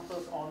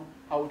examples on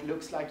how it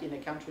looks like in a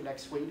country like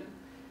Sweden,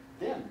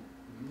 then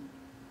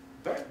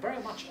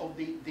very much of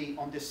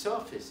on the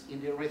surface, in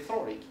the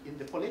rhetoric, in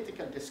the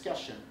political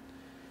discussion,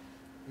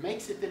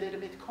 makes it a little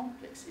bit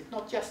complex. It's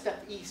not just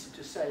that easy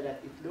to say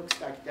that it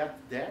looks like that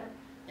there,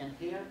 and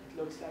here it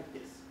looks like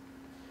this.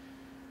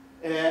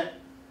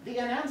 The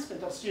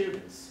enhancement of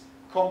students'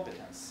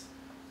 competence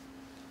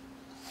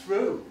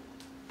through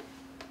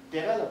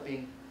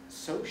developing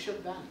social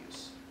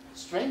values,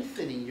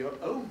 strengthening your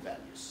own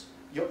values,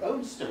 your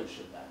own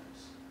social values,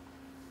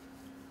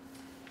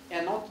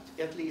 and not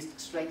at least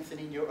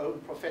strengthening your own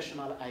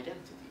professional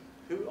identity.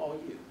 Who are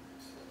you?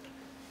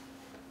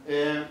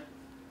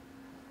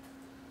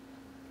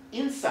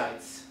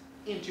 Insights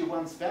into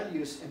one's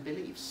values and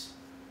beliefs.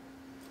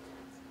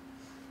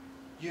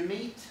 You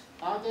meet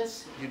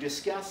others, you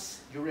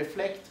discuss, you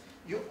reflect.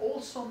 You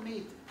also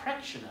meet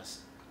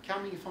practitioners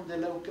coming from the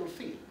local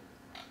field.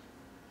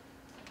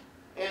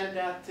 And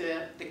that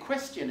the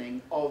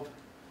questioning of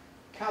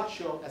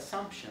cultural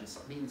assumptions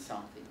means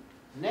something.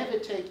 Never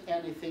take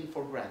anything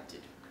for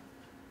granted.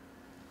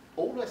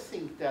 Always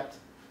think that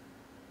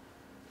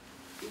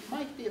it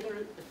might be a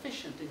very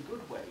efficient and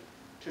good way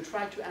to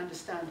try to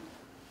understand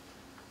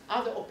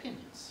other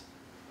opinions.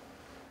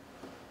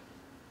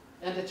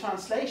 And the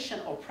translation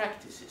of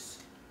practices.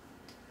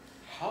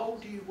 How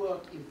do you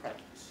work in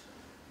practice?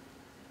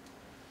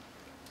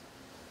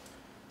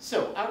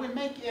 So I will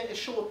make a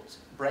short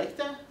break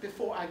there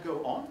before I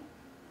go on.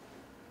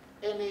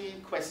 Any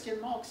question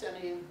marks?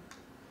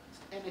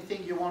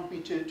 Anything you want me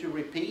to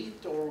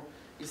repeat, or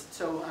is it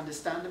so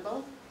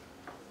understandable?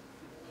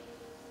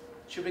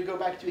 Should we go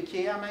back to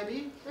IKEA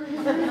maybe?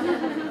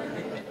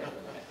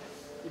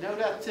 You know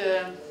that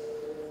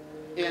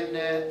in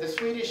the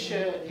Swedish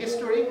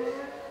history,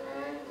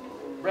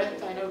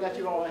 Brett, I know that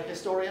you are a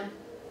historian.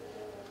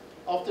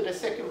 After the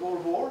Second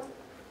World War,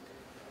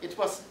 it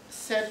was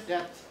said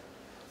that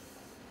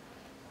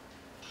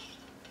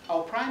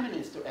our Prime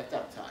Minister at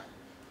that time,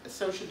 a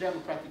Social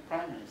Democratic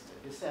Prime Minister,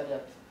 he said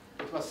that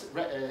it was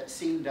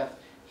seen that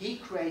he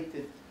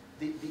created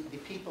the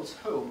people's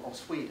home of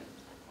Sweden,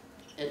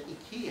 and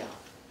IKEA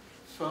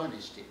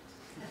furnished it.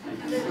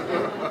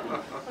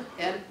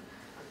 And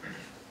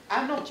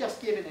I'm not just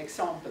giving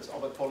examples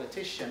of a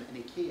politician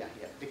in IKEA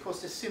here,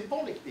 because the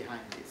symbolic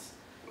behind this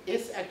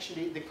is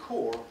actually the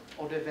core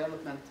of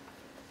development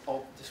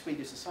of the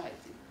Swedish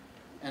society.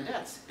 And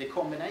that's the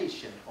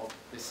combination of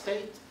the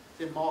state,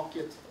 the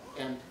market,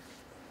 and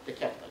the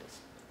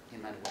capitalism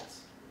in many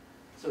ways.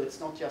 So it's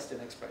not just an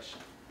expression.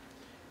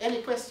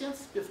 Any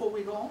questions before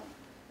we go on?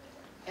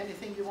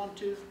 Anything you want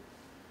to?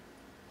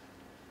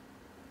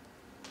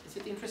 Is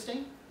it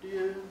interesting? Do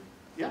you?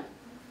 Yeah?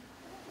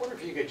 I wonder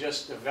if you could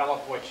just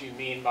develop what you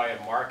mean by a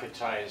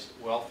marketized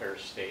welfare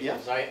state. Yeah.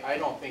 Because I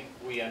don't think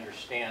we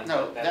understand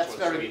No, that that's what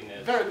very, Sweden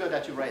is. very good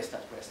that you raised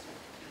that question.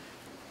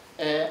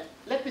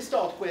 Let me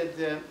start with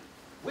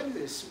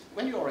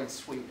when you are in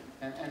Sweden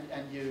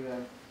and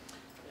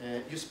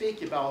you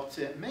speak about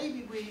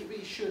maybe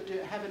we should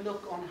have a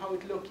look on how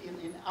it looks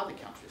in other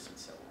countries and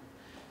so on.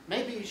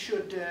 Maybe you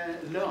should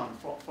learn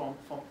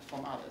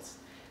from others.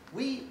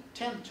 We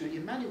tend to,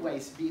 in many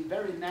ways, be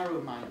very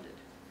narrow-minded.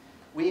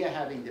 We are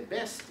having the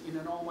best, in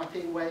a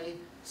normative way,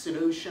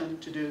 solution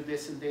to do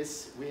this and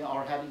this. We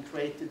are having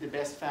created the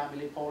best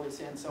family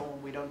policy and so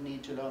on. We don't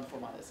need to learn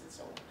from others and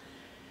so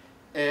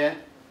on.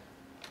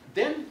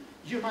 Then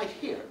you might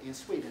hear in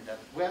Sweden that,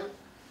 well,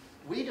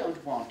 we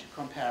don't want to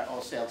compare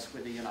ourselves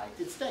with the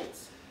United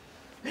States.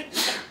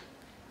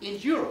 In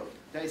Europe,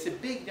 there is a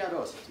big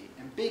diversity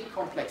and big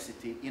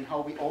complexity in how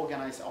we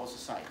organize our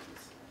societies.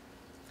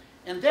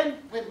 And then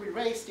when we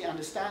raise the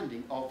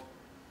understanding of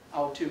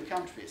our two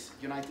countries,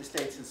 United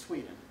States and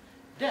Sweden,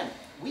 then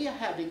we are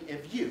having a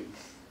view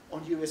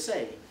on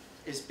USA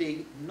as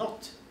being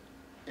not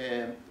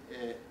no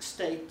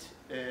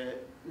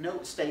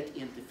state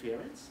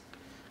interference,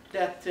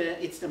 that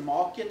it's the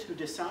market who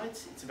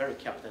decides. It's a very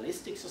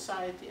capitalistic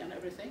society and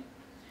everything.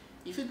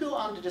 If you go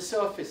under the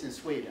surface in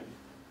Sweden,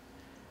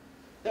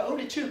 there are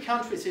only two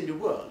countries in the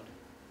world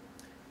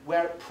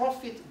where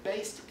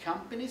profit-based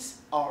companies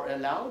are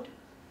allowed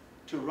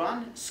to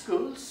run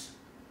schools,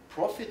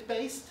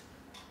 profit-based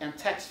and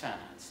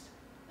tax-financed,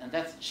 and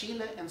that's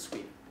Chile and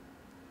Sweden.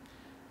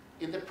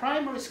 In the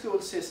primary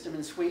school system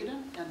in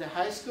Sweden and the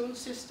high school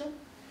system,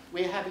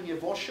 we're having a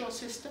voucher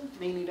system,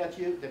 meaning that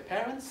the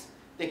parents,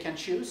 they can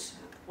choose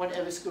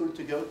whatever school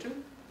to go to,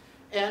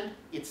 and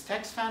it's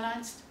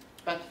tax-financed,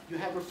 but you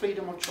have a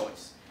freedom of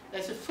choice.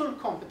 There's a full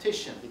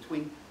competition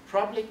between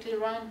publicly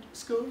run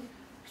schools,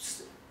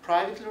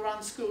 privately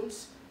run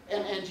schools,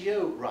 and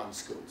NGO-run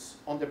schools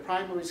on the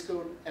primary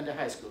school and the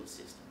high school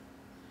system.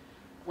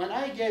 When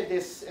I gave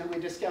this, and we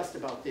discussed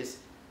about this,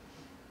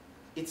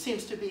 it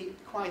seems to be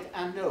quite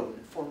unknown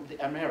from the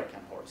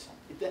American horizon.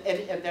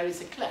 And there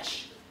is a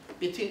clash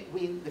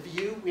between the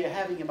view we are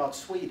having about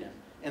Sweden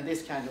and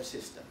this kind of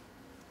system.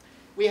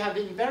 We have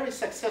been very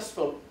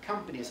successful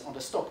companies on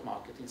the stock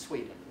market in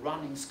Sweden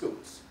running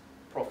schools,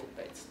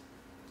 profit-based.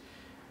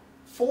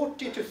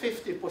 40 to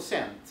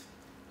 50%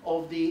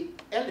 of the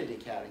elderly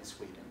care in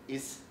Sweden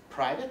is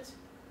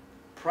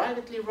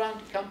privately run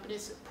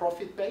companies,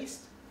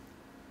 profit-based,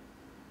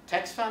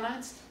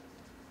 tax-financed,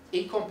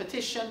 in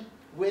competition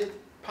with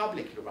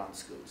publicly run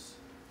schools.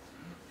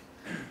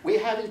 We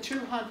have in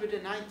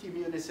 290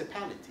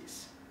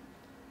 municipalities,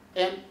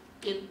 and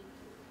in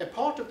a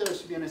part of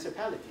those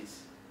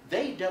municipalities,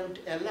 they don't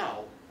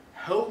allow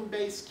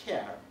home-based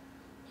care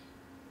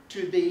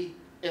to be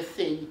a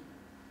thing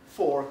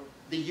for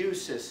the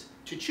users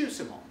to choose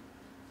among.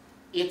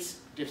 It's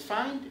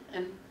defined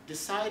and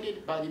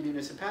decided by the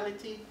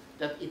municipality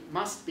that it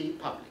must be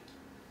public.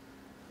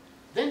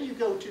 Then you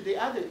go to the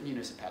other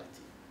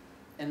municipality,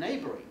 a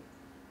neighboring.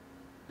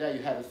 There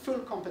you have a full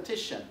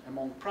competition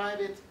among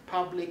private,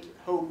 public,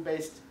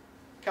 home-based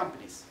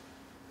companies.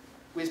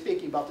 We're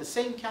speaking about the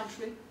same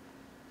country.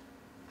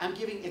 I'm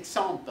giving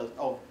examples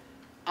of,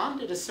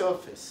 under the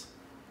surface,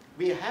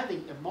 we are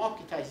having a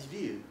marketized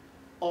view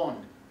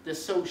on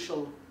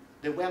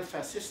the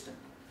welfare system.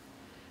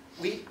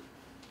 We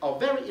are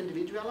very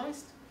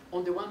individualized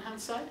on the one hand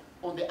side.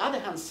 On the other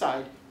hand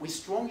side, we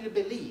strongly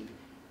believe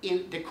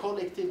in the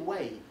collective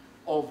way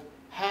of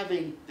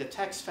having the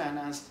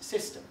tax-financed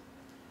system.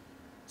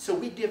 So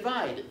we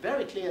divide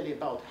very clearly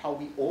about how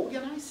we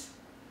organize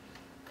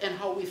and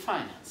how we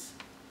finance.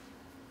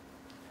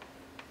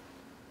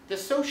 The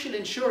social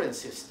insurance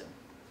system,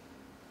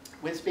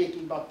 when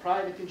speaking about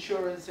private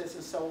insurances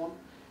and so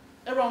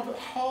on, around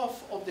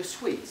half of the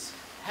Swedes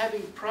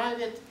having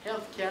private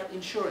healthcare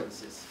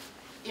insurances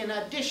in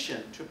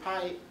addition to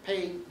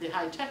paying the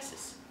high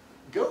taxes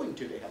going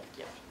to the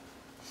healthcare.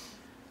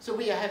 So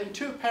we are having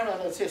two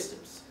parallel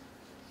systems.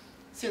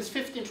 Since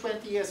 15,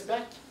 20 years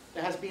back,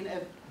 there has been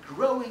a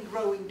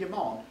growing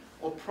demand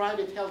of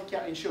private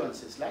healthcare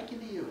insurances, like in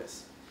the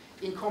US,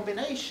 in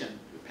combination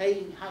with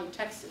paying high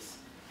taxes,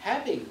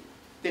 having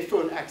the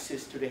full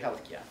access to the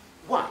healthcare.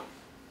 Why?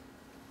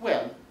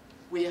 Well,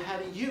 we are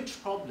having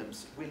huge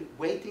problems with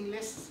waiting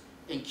lists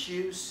and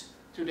queues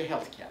to the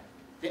healthcare,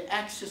 the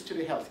access to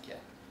the healthcare,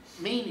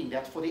 meaning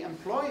that for the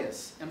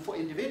employers and for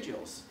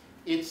individuals,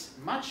 it's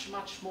much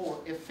more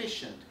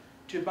efficient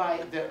to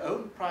buy their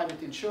own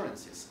private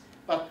insurances.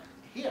 But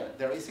here,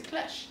 there is a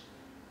clash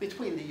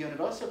between the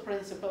universal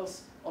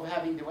principles of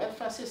having the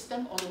welfare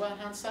system on the one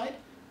hand side,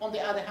 on the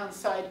other hand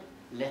side,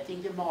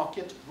 letting the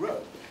market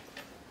grow.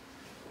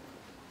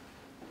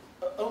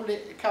 Only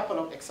a couple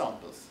of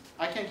examples.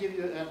 I can give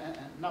you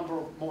a number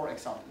of more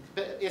examples.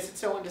 But is it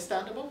so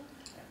understandable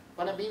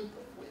what I mean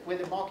with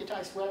the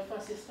marketized welfare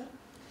system?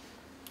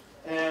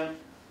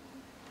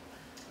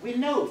 We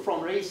know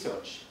from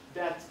research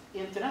that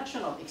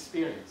international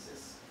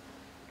experiences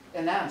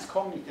enhance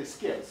cognitive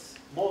skills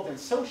more than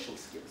social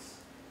skills.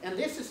 And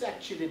this is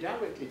actually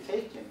directly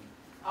taken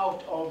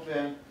out of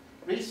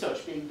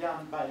research being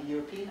done by the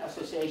European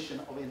Association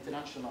of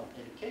International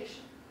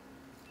Education.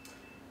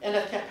 And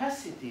that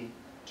capacity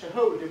to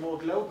hold a more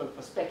global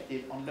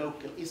perspective on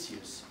local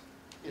issues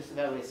is a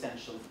very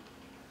essential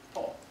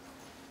part.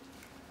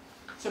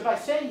 So by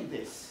saying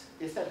this,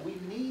 is that we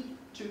need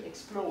to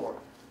explore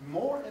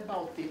more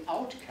about the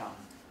outcome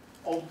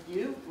of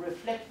new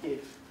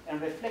reflective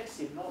and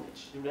reflexive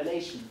knowledge in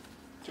relation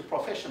to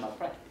professional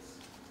practice.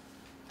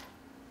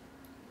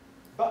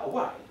 But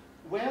why?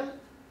 Well,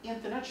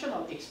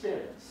 international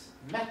experience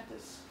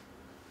matters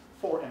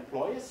for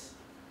employers.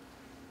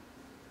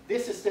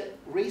 This is the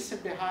reason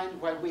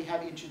behind why we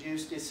have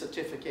introduced this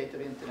certificate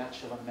of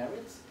international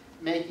merits,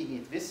 making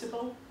it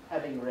visible,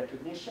 having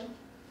recognition.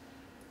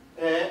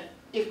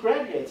 If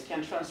graduates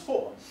can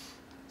transform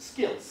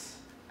skills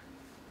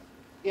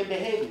in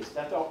behaviors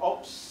that are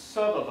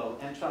observable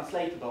and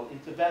translatable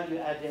into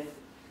value-added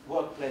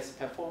workplace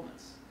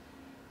performance.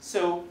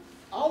 So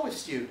our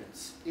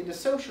students in the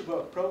social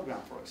work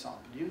program, for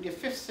example, during the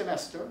 5th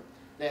semester,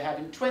 they have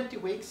in 20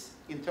 weeks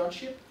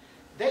internship.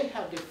 They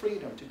have the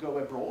freedom to go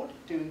abroad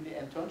doing the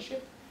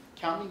internship,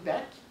 coming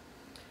back.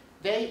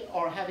 They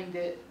are having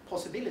the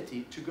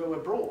possibility to go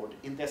abroad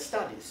in their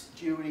studies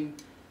during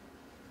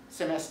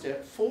semester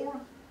 4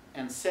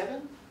 and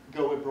 7,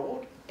 go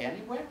abroad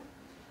anywhere.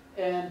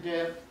 And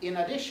in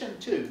addition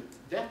to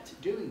that,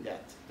 doing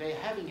that, they're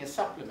having a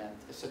supplement,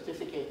 a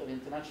certificate of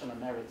international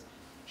merit,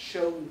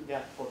 showing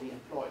that for the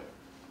employer.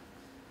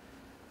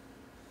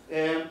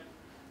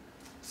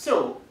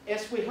 So,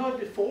 as we heard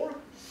before,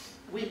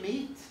 we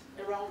meet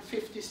around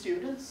 50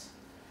 students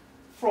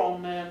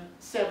from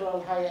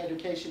several higher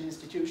education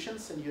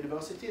institutions and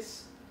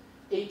universities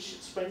each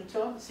spring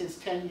term since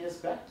 10 years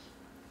back.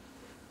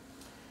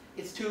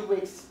 It's 2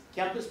 weeks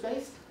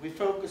campus-based. We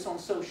focus on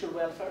social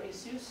welfare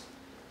issues.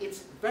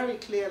 It's very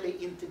clearly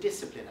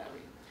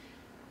interdisciplinary.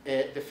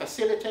 The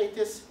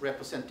facilitators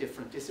represent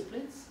different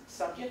disciplines,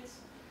 subjects,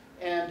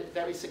 and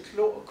there is a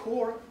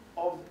core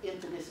of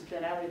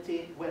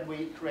interdisciplinarity when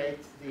we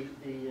create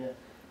the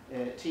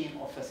team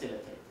of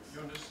facilitators.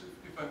 Jonas,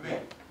 if I may,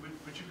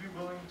 would you be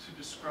willing to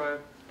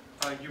describe,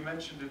 you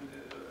mentioned it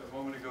a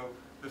moment ago,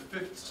 the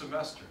 5th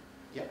semester.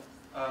 Yeah.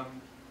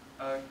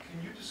 Can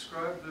you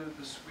describe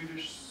the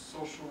Swedish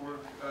social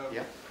work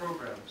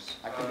programs?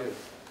 I can do.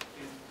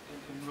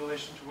 In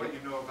relation to what you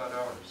know about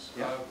ours.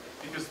 Yeah.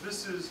 Because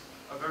this is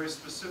a very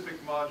specific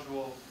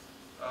module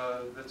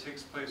that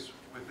takes place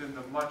within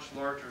the much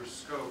larger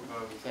scope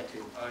of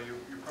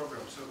your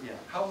program. So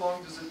how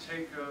long does it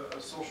take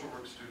a social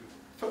work student?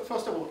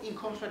 First of all, in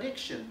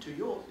contradiction to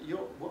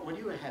what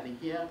you are having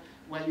here,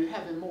 well, you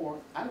have a more,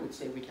 I would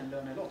say we can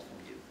learn a lot from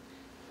you.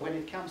 When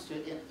it comes to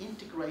an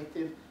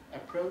integrative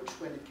approach,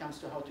 when it comes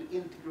to how to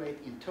integrate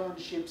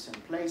internships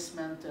and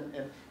placement,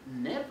 and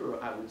never,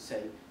 I would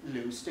say,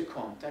 lose the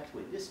contact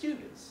with the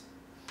students.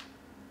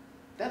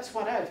 That's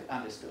what I've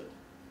understood.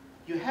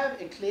 You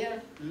have a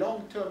clear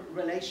long-term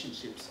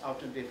relationships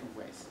out in different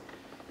ways.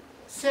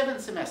 7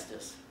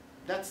 semesters,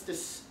 that's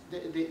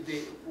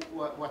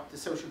what the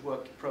social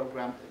work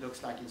program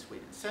looks like in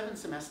Sweden. 7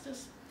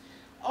 semesters.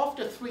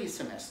 After 3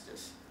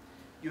 semesters,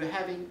 you're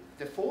having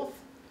the 4th,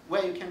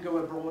 where you can go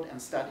abroad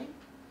and study.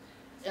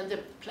 And the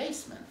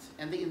placement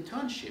and the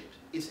internship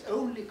is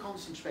only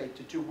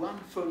concentrated to 1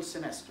 full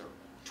semester,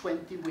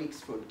 20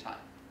 weeks full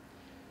time.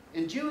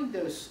 And during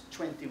those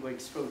 20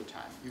 weeks full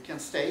time, you can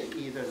stay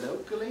either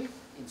locally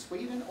in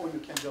Sweden or you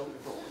can go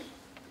abroad.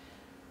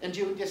 And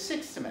during the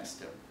 6th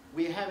semester,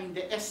 we're having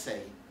the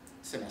essay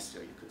semester,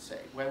 you could say,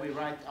 where we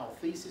write our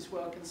thesis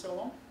work and so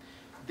on.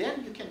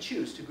 Then you can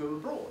choose to go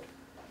abroad.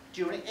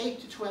 During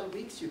 8 to 12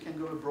 weeks, you can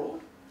go abroad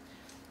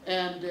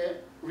and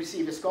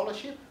receive a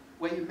scholarship,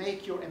 where you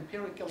make your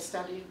empirical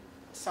study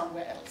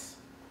somewhere else.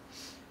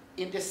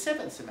 In the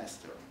 7th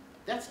semester,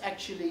 that's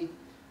actually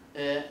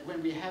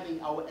when we're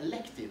having our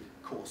elective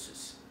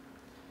courses.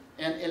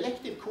 And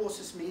elective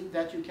courses mean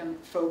that you can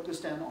focus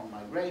then on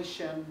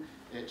migration,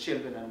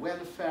 children and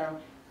welfare,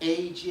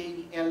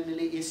 aging,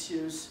 elderly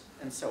issues,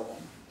 and so on,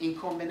 in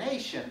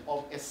combination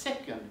of a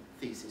second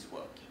thesis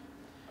work.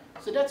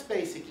 So that's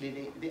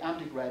basically the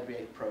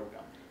undergraduate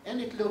program.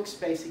 And it looks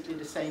basically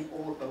the same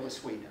all over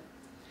Sweden.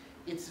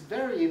 It's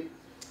very,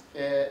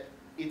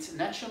 it's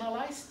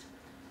nationalized,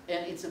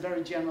 and it's a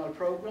very general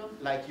program,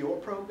 like your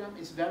program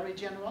is very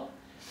general.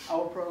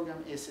 Our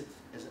program is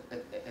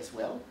as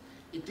well.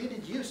 It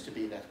didn't used to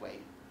be that way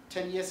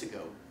 10 years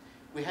ago.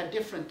 We had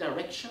different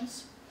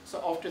directions,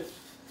 so after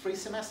 3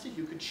 semesters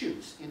you could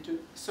choose into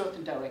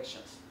certain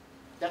directions.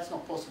 That's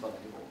not possible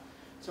anymore.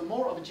 So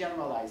more of a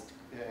generalized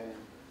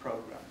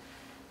program.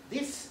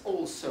 This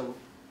also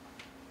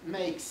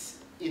makes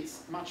it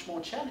much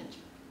more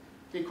challenging,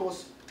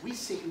 because we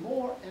see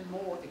more and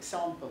more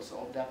examples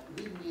of that.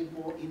 We need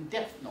more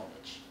in-depth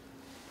knowledge.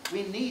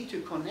 We need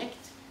to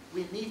connect.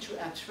 We need to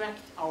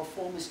attract our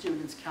former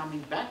students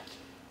coming back,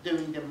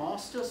 doing the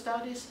master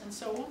studies and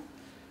so on.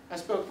 I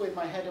spoke with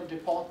my head of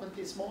department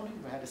this morning.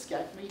 We had a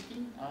Skype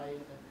meeting.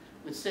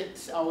 With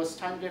 6 hours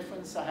time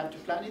difference, I have to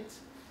plan it.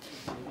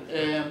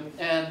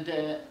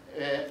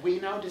 We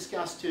now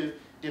discussed to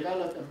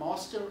develop a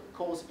master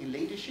course in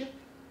leadership,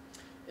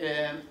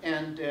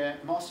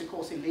 master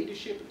course in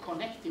leadership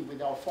connecting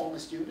with our former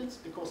students,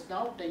 because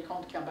now they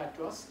can't come back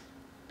to us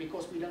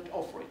because we don't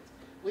offer it.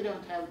 We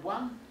don't have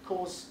one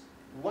course,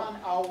 1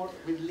 hour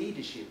with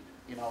leadership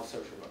in our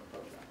social work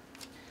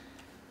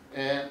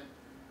program.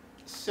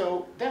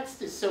 So that's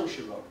the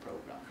social work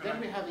program.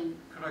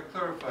 Could I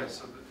clarify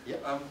something?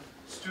 Yeah.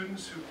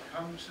 Students who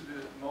come to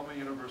the Malmo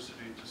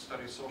University to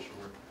study social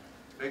work,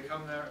 they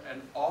come there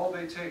and all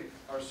they take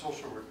are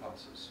social work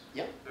classes.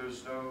 Yeah.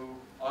 There's no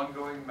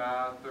ongoing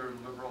math or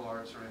liberal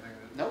arts or anything.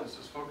 No. This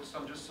is focused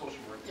on just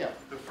social work. Yeah.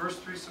 The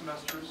first 3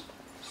 semesters,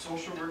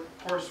 social work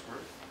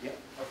coursework. Yeah.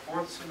 A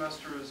 4th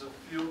semester is a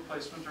field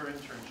placement or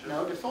internship.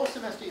 No, the 4th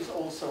semester is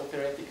also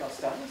theoretical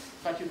studies,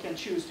 but you can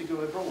choose to go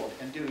abroad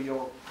and do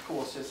your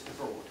courses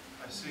abroad.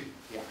 I see.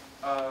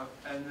 Yeah.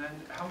 And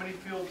then how many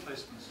field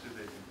placements do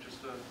they do?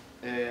 Just a...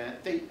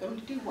 They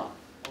only do 1.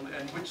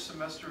 And which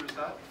semester is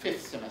that? 5th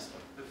semester.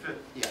 The 5th.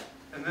 Yeah.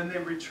 And then they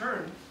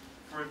return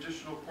for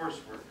additional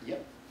coursework. Yeah.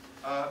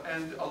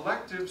 And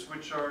electives,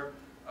 which are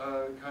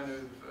kind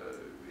of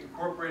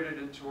incorporated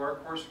into our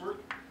coursework,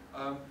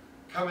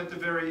 come at the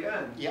very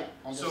end. Yeah.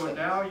 So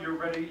now you're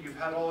ready, you've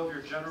had all of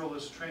your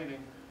generalist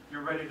training,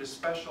 you're ready to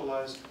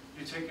specialize.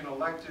 You take an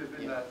elective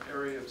in that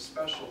area of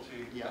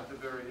specialty at the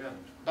very end.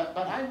 But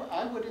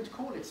I wouldn't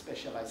call it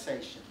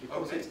specialization,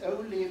 because it's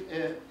only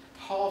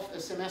half a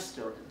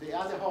semester. The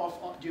other half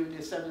during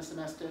the 7th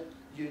semester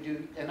you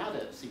do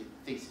another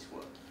thesis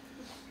work.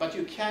 But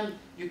you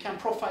can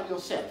profile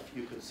yourself,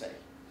 you could say.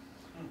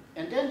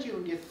 And then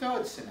during the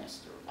 3rd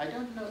semester, I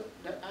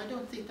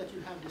don't think that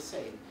you have the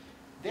same.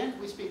 Then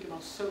we speak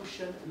about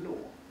social law.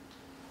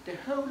 The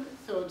whole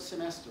 3rd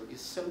semester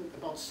is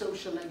about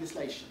social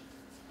legislation,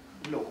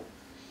 law.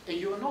 And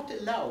you are not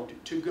allowed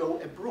to go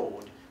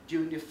abroad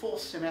during the 4th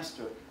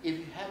semester if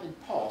you haven't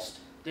passed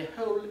the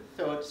whole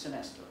 3rd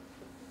semester.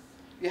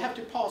 You have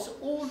to pass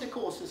all the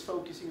courses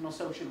focusing on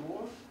social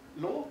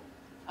law,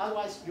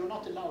 otherwise you're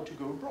not allowed to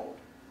go abroad.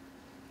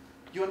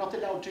 You're not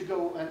allowed to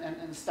go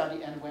and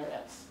study anywhere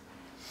else.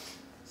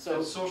 So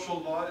and social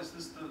law, is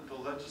this the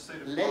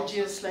legislative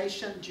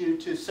legislation process? Due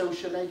to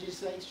social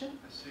legislation.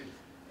 I see.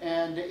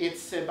 And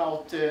it's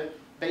about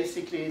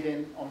basically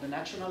then on the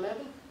national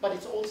level, but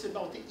it's also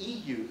about the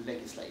EU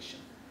legislation,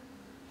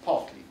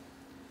 partly.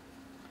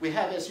 We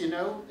have, as you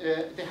know,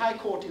 the High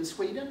Court in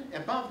Sweden.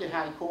 Above the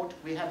High Court,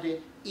 we have the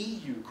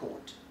EU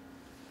Court.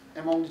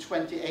 Among the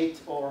 28,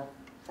 or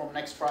from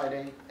next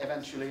Friday,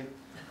 eventually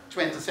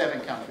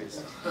 27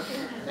 countries.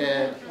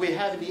 We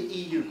have the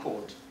EU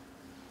Court,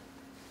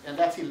 and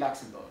that's in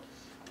Luxembourg.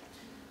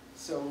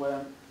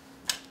 So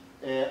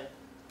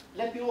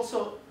let me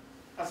also,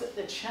 as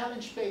a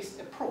challenge-based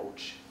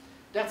approach,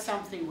 that's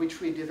something which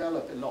we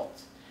develop a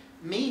lot,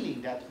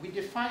 meaning that we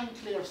define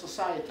clear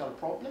societal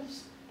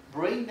problems,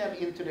 bring them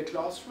into the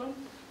classroom,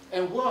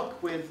 and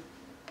work with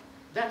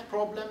that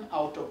problem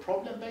out of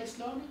problem-based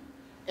learning,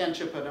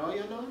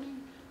 entrepreneurial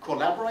learning,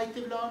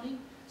 collaborative learning.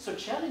 So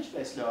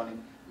challenge-based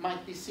learning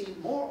might be seen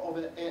more of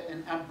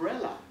an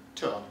umbrella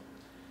term.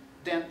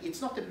 Then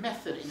it's not a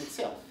method in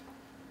itself.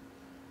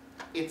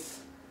 It's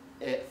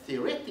a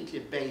theoretically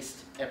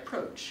based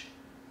approach.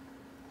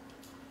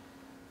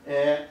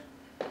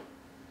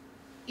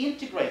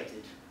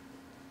 Integrated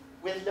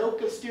with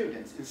local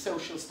students in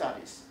social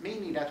studies,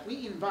 meaning that we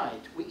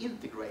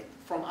integrate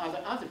from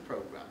other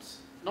programs,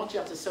 not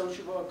just the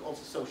social work,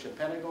 also social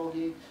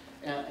pedagogy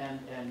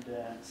and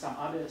some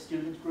other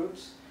student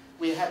groups.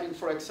 We're having,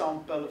 for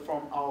example,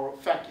 from our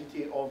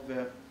faculty of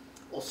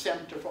or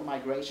Center for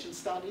Migration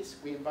Studies,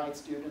 we invite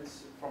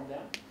students from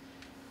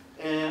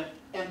them.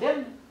 And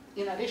then,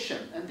 in addition,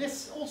 and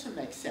this also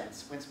makes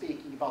sense when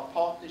speaking about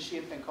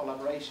partnership and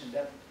collaboration,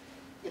 that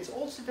it's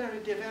also very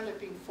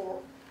developing for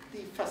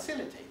the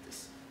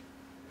facilitators.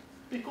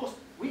 Because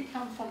we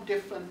come from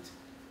different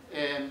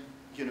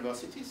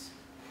universities.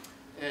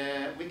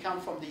 We come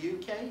from the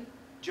UK,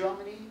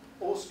 Germany,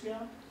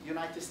 Austria,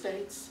 United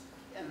States,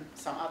 and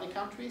some other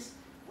countries.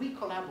 We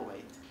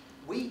collaborate.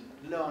 We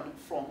learn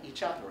from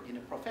each other in a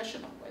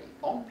professional way,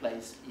 on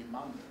place in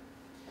Malmö.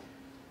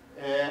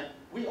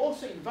 We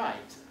also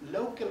invite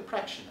local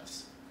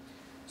practitioners.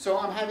 So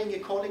I'm having a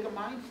colleague of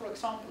mine, for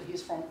example,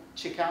 he's from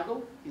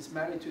Chicago, he's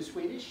married to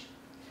Swedish,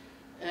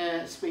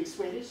 speaks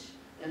Swedish,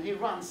 and he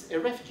runs a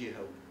refugee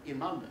home in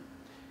Malmö.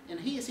 And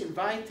he is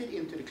invited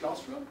into the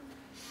classroom,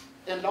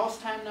 and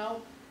last time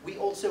now, we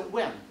also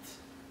went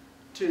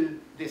to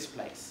this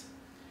place.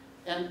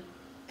 And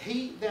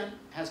he then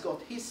has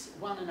got his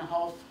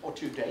 1.5 or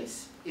 2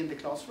 days in the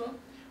classroom,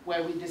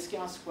 where we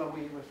discuss, where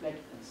we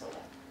reflect, and so on.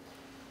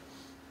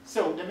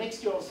 So the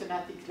mixture of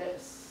thematic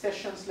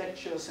sessions,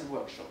 lectures, and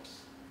workshops.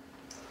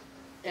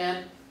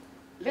 And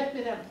let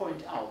me then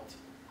point out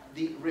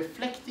the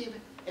reflective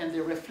and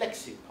the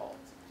reflexive part.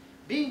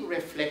 Being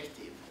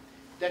reflective,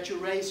 that you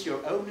raise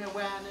your own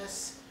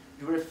awareness,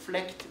 you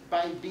reflect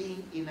by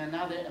being in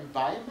another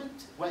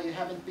environment where you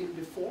haven't been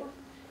before.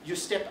 You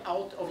step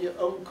out of your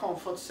own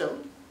comfort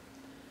zone.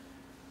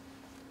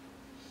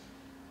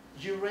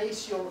 You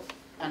raise your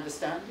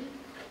understanding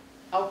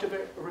out of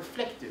a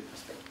reflective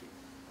perspective.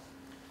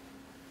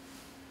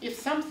 If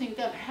something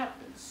then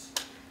happens,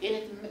 and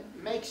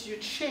it makes you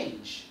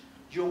change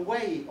your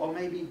way of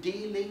maybe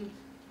dealing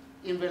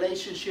in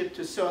relationship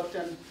to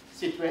certain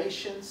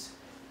situations,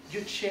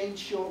 you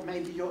change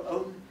maybe your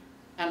own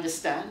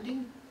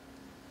understanding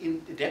in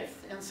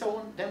depth and so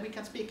on, then we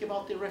can speak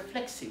about the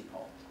reflexive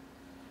part.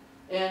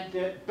 And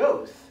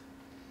both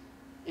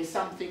is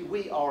something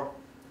we are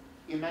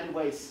in many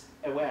ways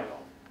aware of.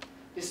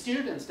 The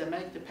students that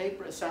make the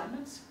paper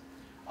assignments,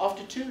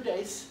 after 2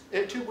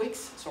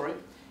 weeks,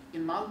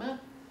 in Malmo,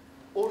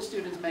 all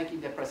students making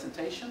their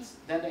presentations,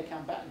 then they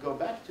can go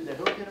back to their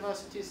home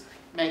universities,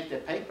 make their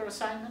paper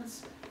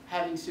assignments,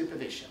 having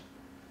supervision.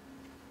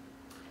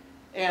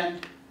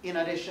 And in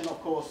addition,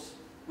 of course,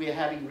 we are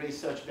having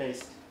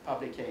research-based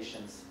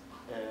publications.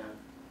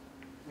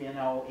 We are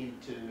now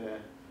into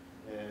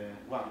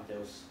one of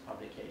those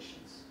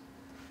publications.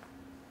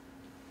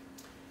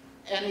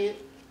 Any,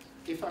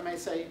 if I may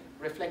say,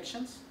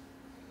 reflections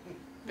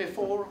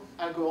before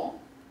I go on?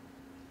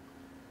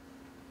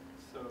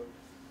 So,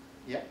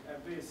 yeah.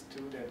 Every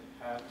student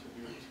have to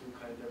do two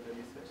kinds of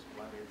research.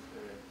 One is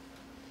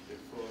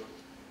before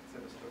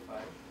semester 5,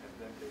 and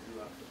then they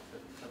do after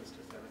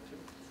semester 7 too.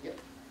 Yep.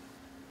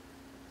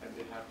 And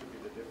they have to be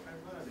the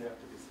different one, or they have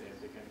to be same?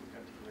 They can be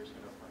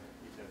continuation of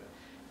each other.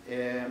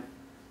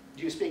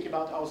 Do you speak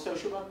about our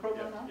social work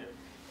program now?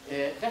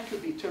 Yeah. That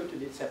could be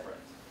totally separate.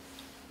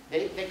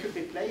 They could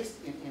be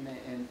placed in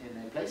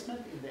a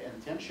placement in the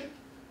internship.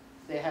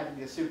 They're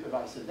having a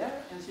supervisor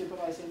there and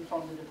supervising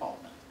from the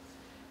department.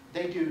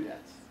 They do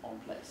that on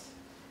place.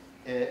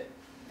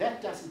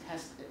 That doesn't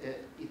have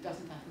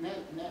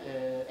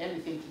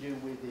anything to do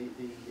with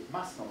it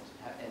must not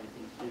have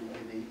anything to do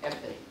with the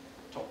FA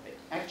topic.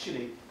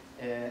 Actually,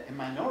 a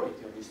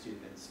minority of the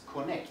students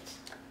connect.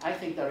 I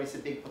think there is a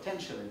big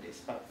potential in this,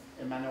 but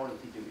a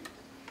minority do it.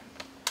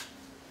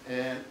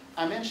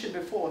 I mentioned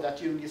before that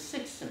during the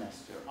 6th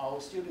semester, our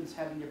students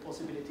having the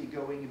possibility of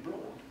going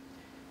abroad.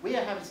 We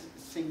are having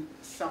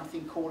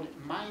something called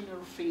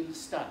minor field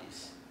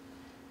studies.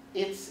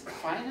 It's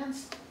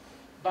financed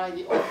by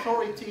the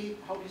authority,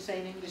 how do you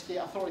say in English, the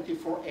authority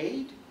for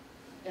aid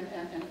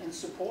and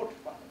support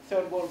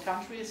third world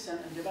countries and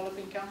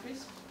developing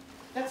countries.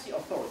 That's the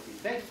authority,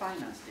 they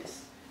finance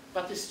this.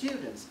 But the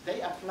students,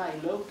 they apply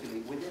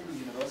locally within the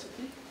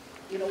university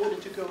in order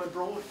to go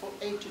abroad for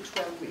 8 to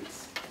 12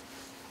 weeks.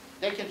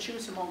 They can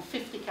choose among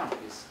 50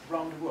 countries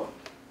around the world,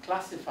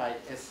 classified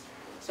as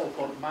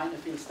so-called minor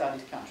field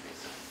studies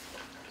countries.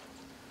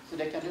 So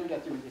they can do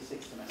that during the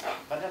 6th semester,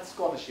 but that's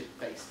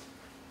scholarship-based.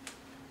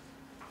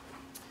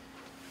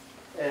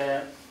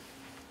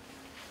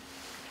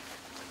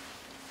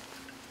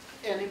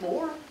 Any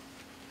more?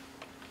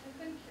 I've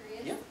been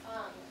curious. Yeah.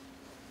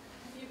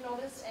 Have you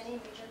noticed any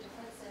major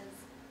differences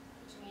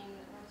between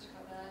North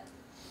Dakota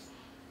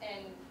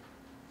and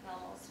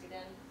Malmo,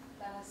 Sweden,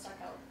 that has stuck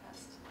out the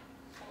past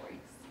 4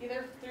 weeks? Either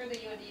through the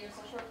UND or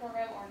social work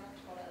program or North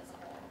Dakota as a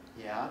whole?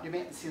 Yeah, you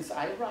mean since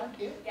I arrived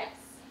here? Yes.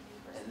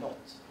 A lot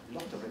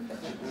of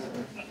reflections.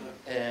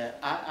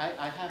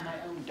 I have my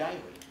own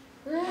diary.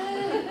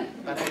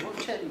 But I won't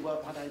tell you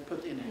what I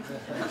put in it.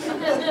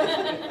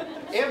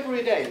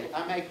 Every day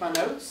I make my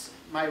notes,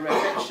 my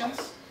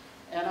reflections,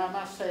 and I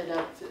must say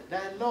that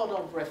there are a lot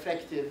of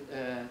reflective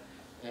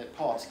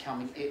parts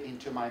coming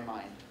into my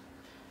mind.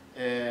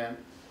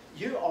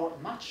 You are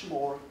much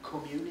more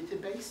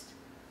community-based.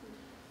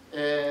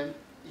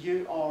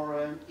 You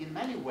are in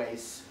many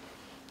ways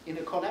in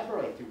a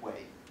collaborative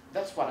way.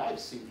 That's what I've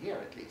seen here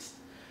at least.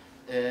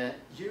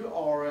 You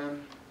are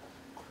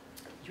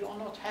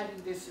not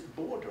having this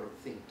border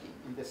thinking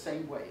in the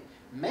same way.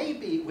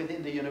 Maybe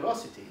within the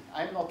university,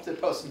 I'm not the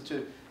person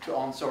to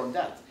answer on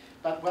that.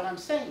 But what I'm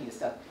saying is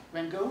that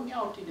when going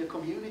out in the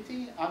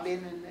community, I've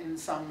been in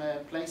some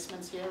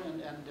placements here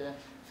and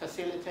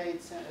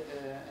facilitates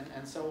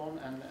and so on,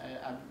 and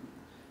I've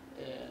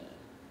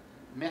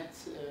met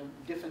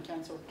different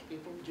kinds of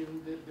people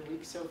during the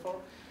week so far,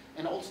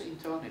 and also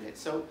internally.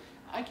 So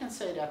I can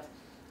say that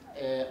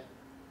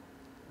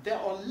there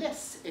are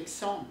less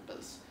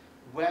examples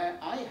where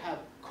I have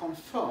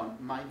confirmed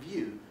my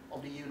view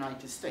of the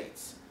United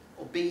States,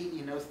 or being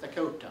in North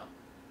Dakota,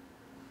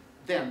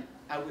 than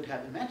I would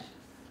have imagined.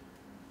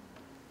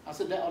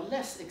 So there are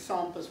less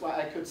examples where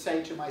I could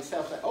say to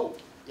myself that, oh,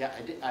 yeah,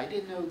 I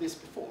didn't know this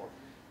before.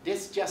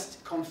 This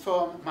just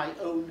confirmed my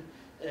own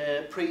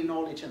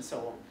pre-knowledge and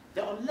so on.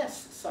 There are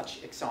less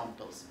such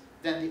examples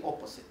than the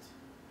opposite.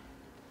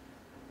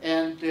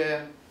 And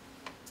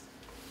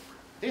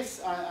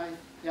this, I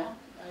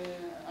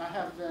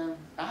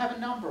have a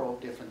number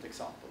of different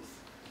examples.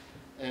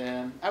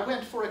 I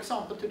went, for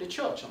example, to the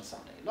church on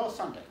Sunday, last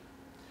Sunday.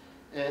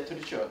 to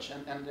the church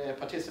and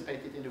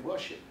participated in the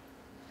worship.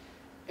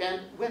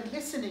 And when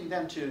listening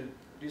then to, do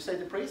you say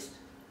the priest?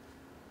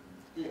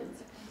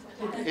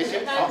 Is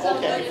it? Oh,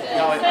 okay.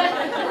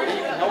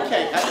 No,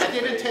 okay. I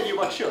didn't tell you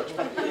what church,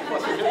 but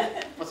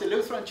was it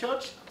Lutheran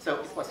church? So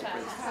it was the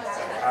priest.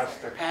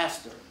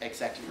 Pastor,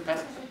 exactly.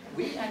 Pastor.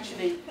 We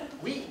actually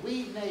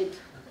we made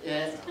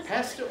a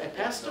pastor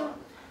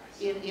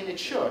in a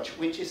church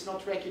which is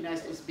not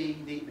recognized as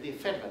being the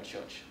federal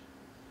church.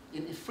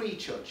 In free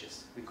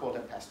churches, we call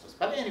them pastors.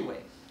 But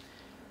anyway,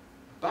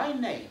 by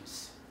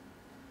names,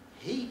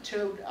 he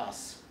told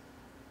us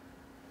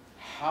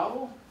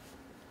how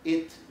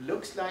it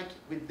looks like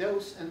with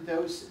those and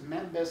those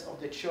members of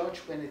the church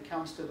when it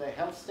comes to their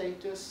health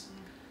status.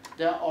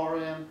 There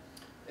are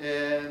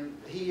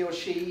he or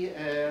she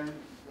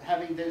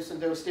having those and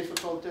those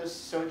difficulties,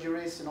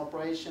 surgeries and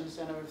operations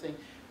and everything.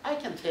 I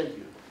can tell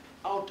you,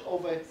 out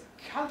of a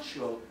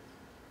cultural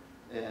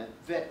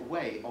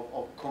way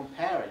of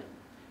comparing,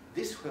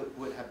 this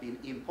would have been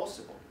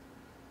impossible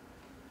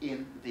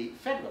in the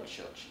federal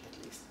church,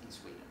 at least in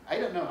Sweden. I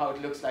don't know how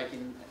it looks like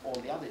in all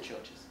the other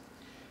churches.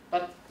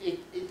 But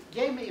it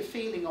gave me a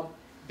feeling of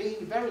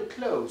being very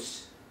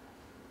close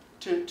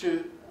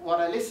to what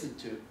I listened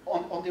to.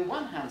 On the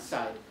one hand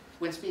side,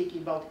 when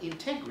speaking about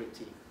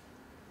integrity,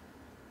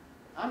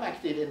 I'm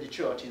active in the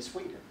church in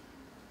Sweden.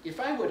 If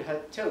I would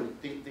have told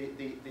the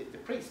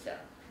priest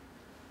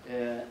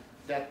there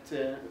that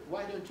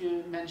why don't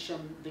you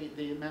mention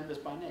the members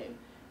by name,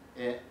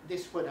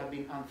 this would have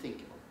been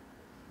unthinkable.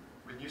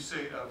 When you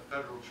say a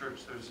federal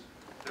church, there's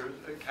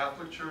a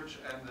Catholic Church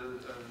and the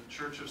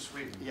Church of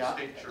Sweden, yeah,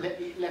 state church.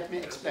 Let me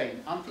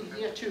explain. Until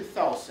year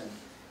 2000,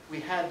 we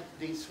had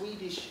the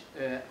Swedish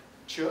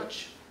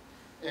church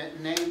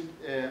named,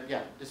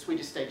 the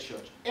Swedish state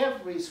church.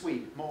 Every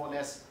Swede, more or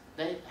less,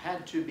 they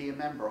had to be a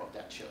member of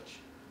that church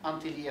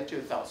until year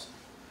 2000.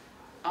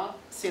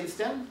 Since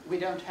then, we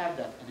don't have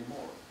that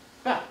anymore.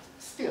 But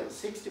still,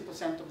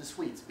 60% of the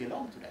Swedes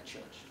belong to that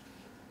church.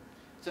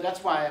 So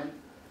that's why I'm,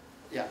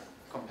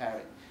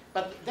 comparing.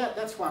 But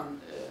that's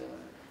one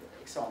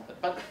example.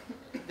 But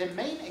the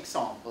main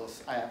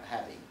examples I am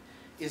having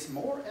is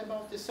more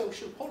about the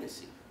social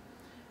policy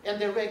and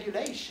the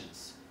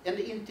regulations and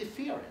the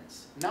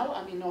interference. Now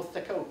I'm in North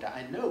Dakota.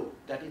 I know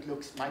that it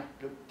might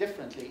look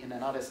differently in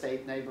another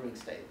state, neighboring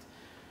state.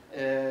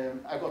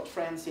 I got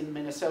friends in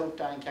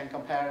Minnesota and can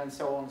compare and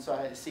so on, so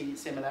I see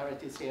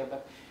similarities here.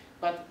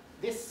 But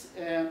this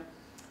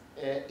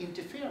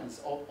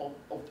interference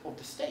of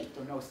the state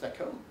of North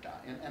Dakota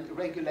and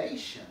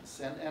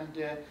regulations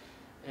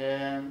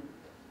and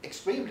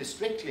extremely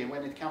strictly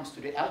when it comes to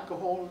the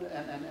alcohol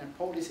and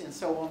policy and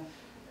so on,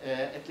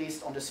 at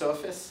least on the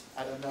surface,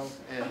 I don't know,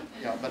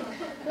 but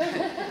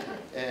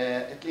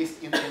at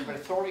least in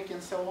rhetoric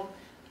and so on,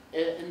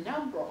 a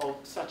number of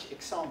such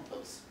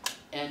examples.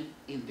 And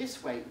in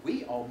this way,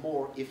 we are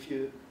more, if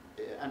you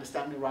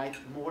understand me right,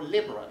 more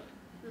liberal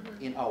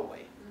in our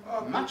way.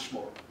 Much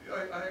more.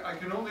 I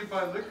can only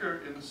buy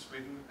liquor in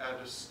Sweden at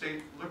a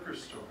state liquor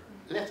store.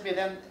 Let me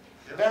then,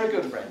 very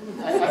good, Brett.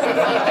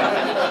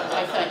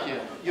 I thank you.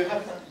 You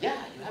have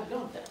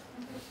learned that.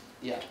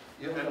 Yeah.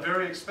 And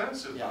very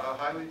expensive,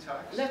 highly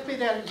taxed. Let me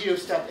then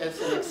use that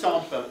as an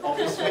example of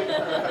the Swedish.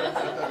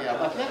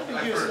 But let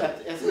me use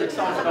that as an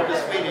example of the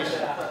Swedish.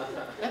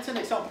 That's an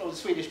example of the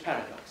Swedish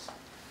paradox.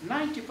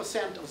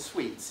 90% of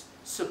Swedes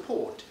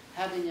support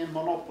having a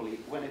monopoly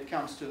when it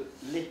comes to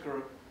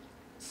liquor,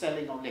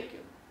 selling of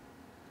liquor,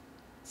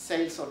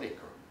 sales of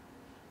liquor.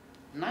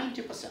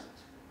 90%.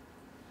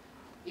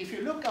 If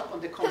you look up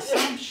on the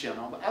consumption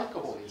of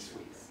alcohol in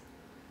Sweden,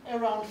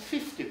 around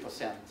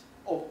 50%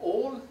 of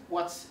all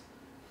what's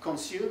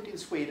consumed in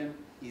Sweden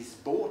is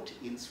bought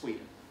in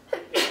Sweden.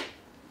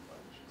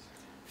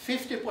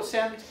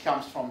 50%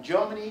 comes from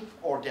Germany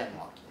or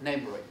Denmark,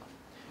 neighboring,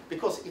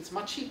 because it's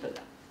much cheaper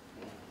there.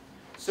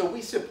 So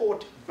we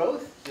support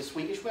both the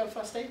Swedish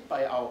welfare state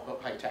by our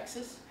high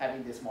taxes,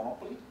 having this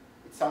monopoly.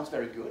 It sounds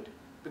very good,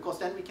 because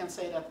then we can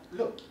say that,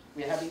 look,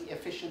 we're having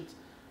efficient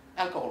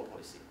alcohol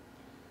policy.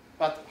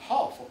 But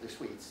half of the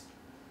Swedes,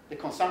 the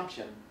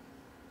consumption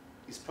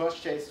is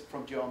purchased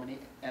from Germany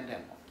and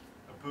Denmark.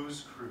 A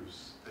booze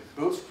cruise.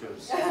 Booze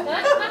cruise.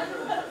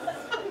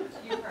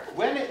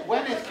 when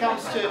it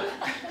comes to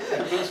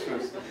booze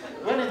cruise,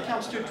 when it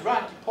comes to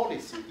drug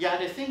policy,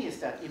 the thing is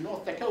that in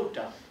North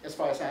Dakota, as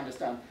far as I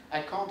understand,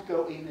 I can't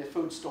go in a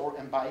food store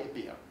and buy a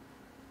beer.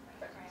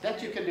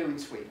 That you can do in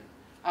Sweden.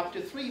 Up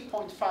to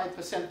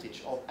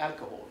 3.5% of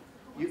alcohol,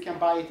 you can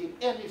buy it in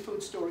any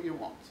food store you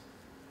want.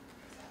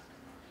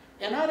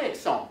 Another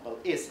example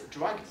is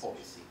drug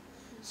policy.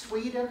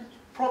 Sweden,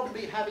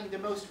 probably having the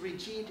most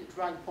rigid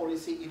drug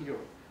policy in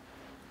Europe,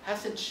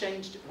 hasn't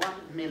changed 1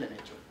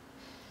 millimeter.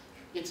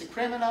 It's a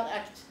criminal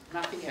act,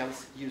 nothing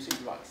else, using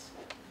drugs.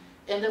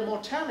 And the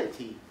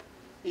mortality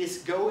is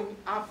going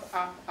up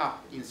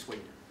in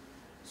Sweden.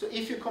 So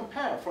if you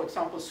compare, for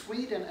example,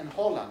 Sweden and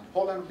Holland,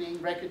 Holland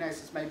being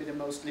recognized as maybe the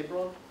most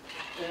liberal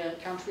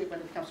country when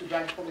it comes to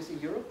drug policy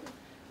in Europe,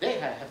 they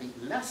are having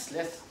less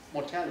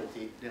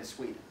mortality than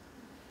Sweden.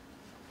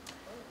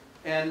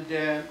 And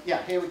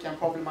yeah, here we can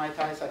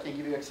problematize. I can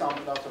give you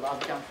examples out of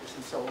other countries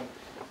and so on.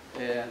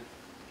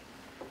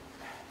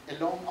 A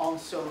long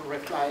answer,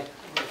 reply,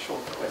 a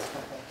short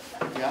question.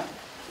 Yeah?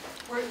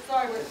 We're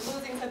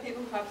losing some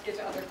people who have to get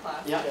to other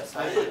classes. Yeah, yes,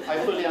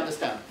 I fully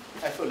understand.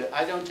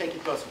 I don't take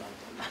it personally.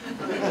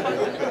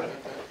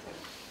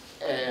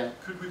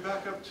 Could we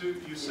back up to,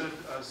 you said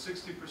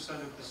 60%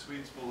 of the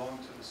Swedes belong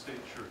to the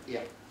state church.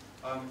 Yeah.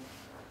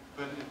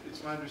 But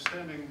it's my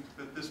understanding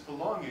that this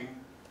belonging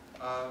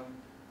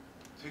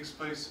takes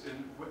place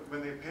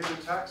when they pay their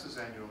taxes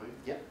annually.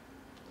 Yeah.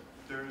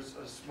 There's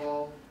a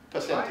small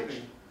Percentage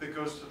tithing that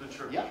goes to the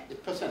church. Yeah, the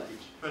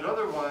percentage. But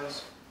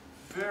otherwise,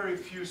 very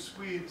few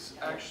Swedes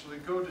actually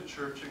go to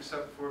church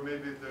except for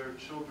maybe their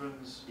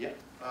children's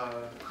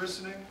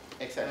christening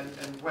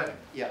and wedding.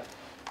 Yeah.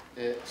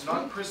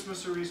 Not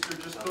Christmas or Easter,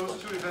 just those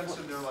two events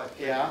in their life.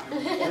 Yeah.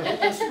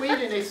 And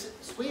Sweden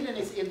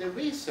is in the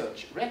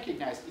research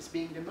recognized as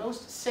being the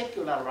most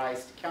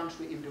secularized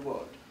country in the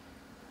world.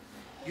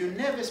 You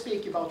never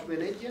speak about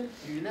religion,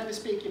 you never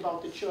speak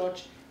about the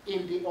church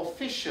in the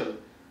official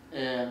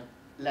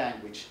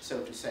language,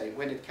 so to say,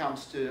 when it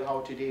comes to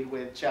how to deal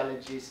with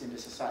challenges in the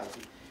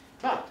society.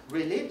 But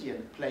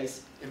religion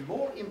plays a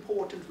more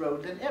important role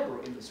than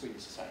ever in the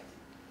Swedish society,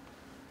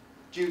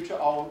 due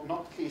to our,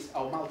 not least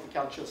our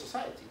multicultural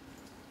society,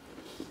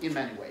 in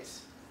many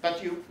ways.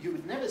 But you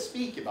would never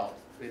speak about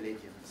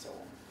religion and so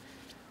on.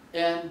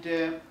 And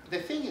the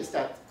thing is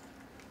that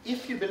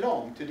if you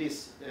belong to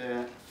this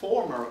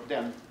former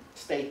then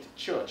state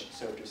church,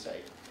 so to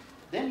say,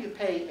 then you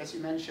pay, as you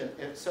mentioned,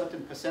 a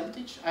certain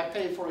percentage. I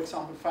pay, for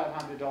example,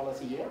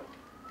 $500 a year.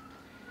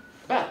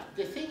 But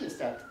the thing is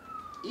that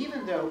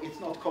even though it's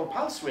not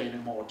compulsory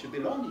anymore to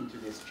belonging to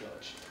this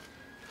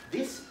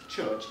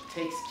church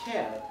takes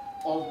care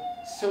of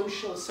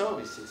social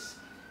services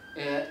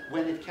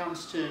when it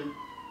comes to,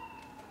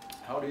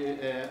 what do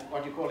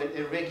you call it,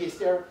 a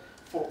register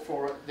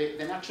for the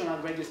national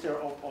register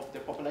of the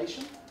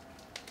population.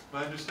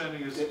 My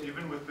understanding is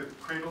even with the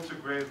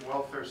cradle-to-grave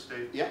welfare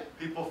state,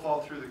 people fall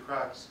through the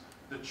cracks.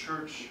 The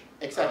church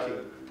picks up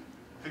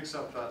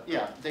that.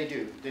 Yeah, they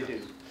do.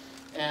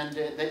 And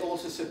they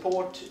also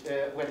support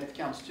when it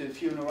comes to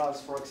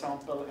funerals, for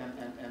example,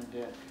 and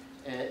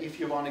if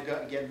you want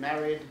to get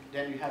married,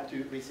 then you have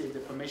to receive the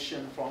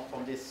permission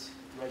from this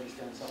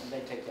register and so on.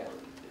 They take care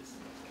of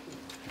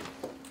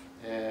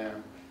this.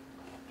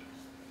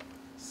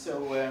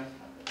 So,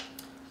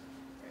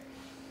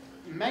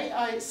 may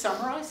I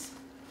summarize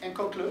and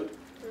conclude?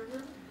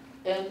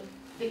 And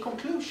the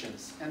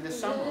conclusions and the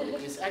summary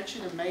is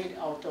actually made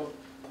out of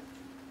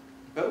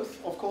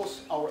both, of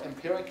course, our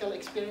empirical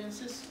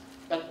experiences,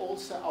 but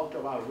also out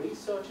of our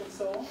research and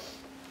so on.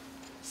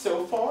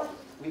 So far,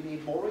 we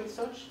need more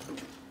research,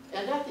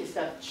 and that is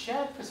that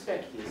shared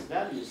perspectives,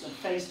 values, and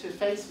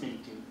face-to-face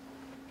meeting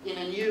in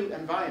a new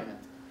environment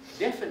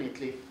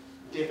definitely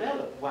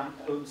develop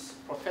one's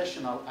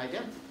professional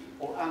identity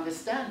or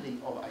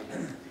understanding of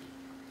identity.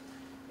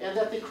 And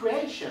that the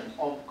creation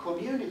of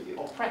community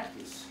of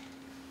practice,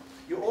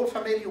 you're all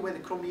familiar with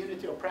the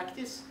community of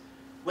practice?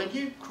 When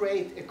you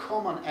create a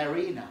common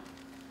arena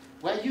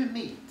where you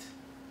meet,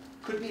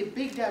 could be a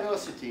big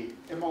diversity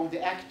among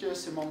the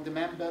actors, among the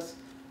members.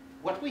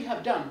 What we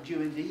have done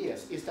during the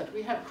years is that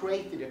we have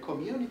created a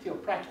community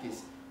of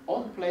practice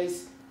on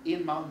place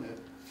in Malmö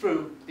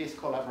through this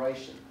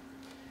collaboration.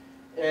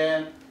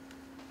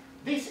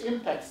 This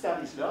impact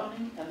studies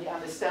learning and the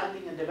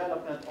understanding and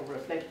development of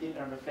reflective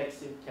and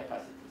reflexive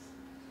capacities.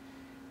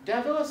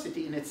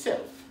 Diversity in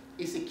itself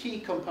is a key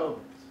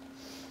component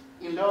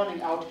in learning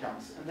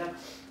outcomes, and that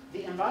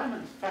the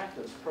environment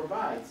factors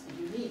provides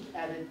a unique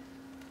added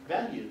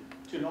value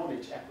to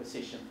knowledge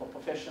acquisition for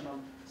professional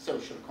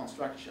social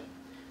construction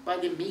by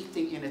the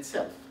meeting in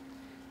itself.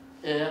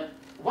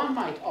 One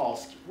might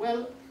ask,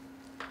 well,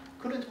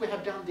 couldn't we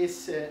have done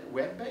this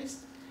web-based?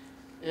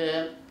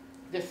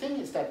 The thing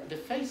is that the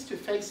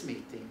face-to-face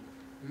meeting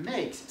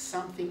makes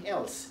something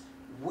else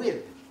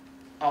with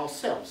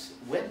ourselves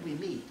when we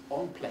meet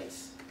on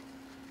place.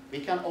 We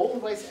can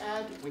always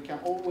add, we can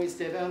always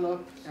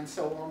develop, and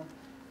so on,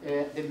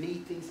 the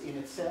meetings in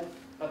itself,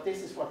 but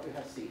this is what we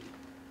have seen.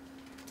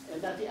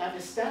 And that the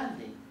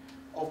understanding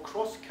of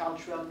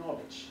cross-cultural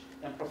knowledge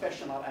and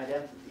professional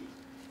identity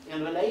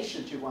in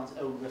relation to one's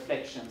own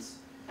reflections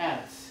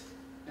adds,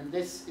 and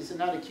this is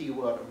another key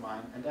word of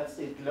mine, and that's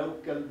the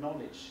local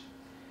knowledge.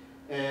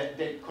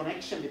 The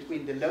connection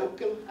between the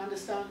local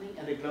understanding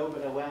and the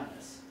global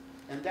awareness,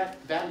 and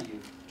that value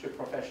to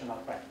professional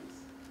practice.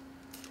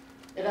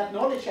 And that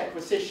knowledge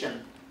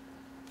acquisition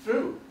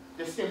through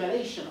the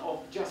stimulation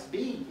of just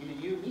being in a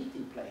new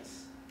meeting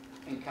place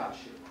and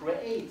culture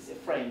creates a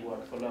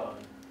framework for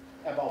learning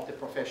about the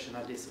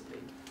professional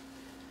discipline.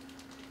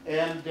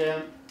 And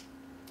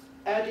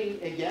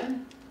adding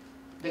again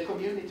the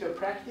community of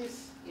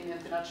practice in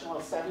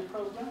international study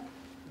program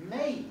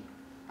may,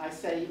 I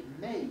say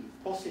may,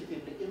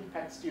 positively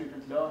impact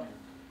student learning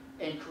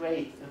and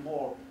create a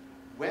more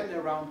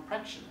well-rounded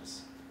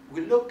practitioners.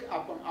 We look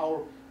upon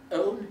our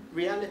own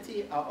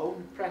reality, our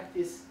own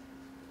practice,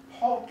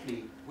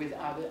 partly with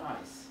other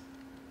eyes.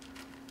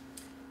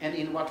 And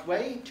in what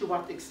way, to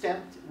what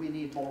extent, we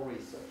need more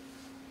research.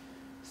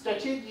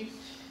 Strategic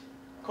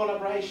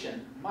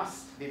collaboration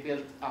must be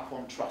built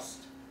upon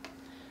trust.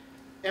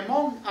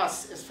 Among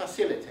us as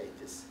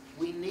facilitators,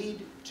 we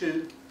need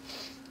to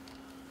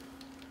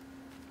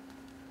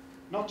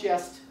not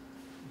just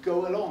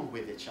go along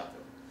with each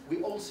other.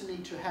 We also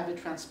need to have a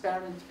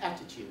transparent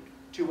attitude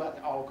toward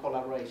our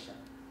collaboration.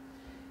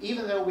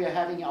 Even though we are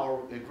having our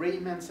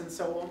agreements and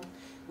so on,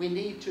 we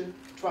need to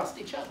trust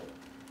each other.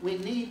 We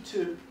need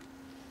to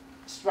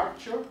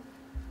structure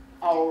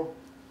our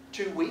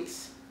 2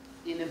 weeks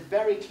in a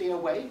very clear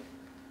way.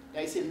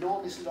 There is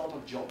enormous lot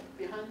of job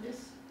behind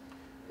this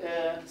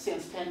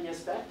since 10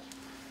 years back.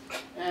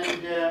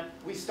 And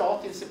we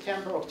start in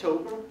September,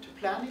 October to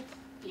plan it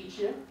each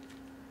year.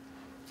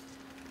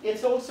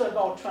 It's also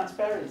about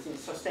transparency and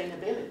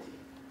sustainability,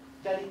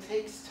 that it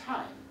takes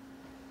time.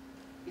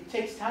 It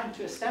takes time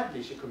to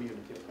establish a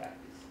community of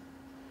practice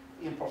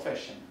in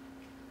profession,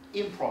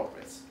 in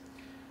progress.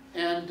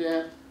 And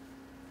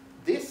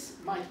this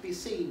might be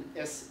seen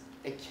as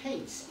a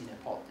case in a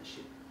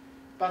partnership,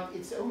 but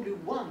it's only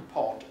one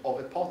part of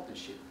a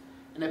partnership.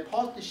 And a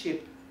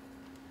partnership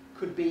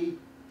could be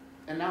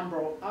a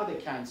number of other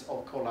kinds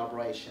of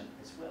collaboration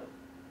as well.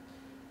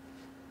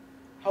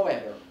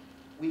 However,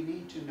 we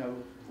need to know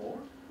more.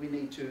 We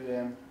need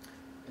to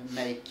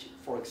make,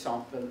 for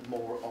example,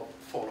 more of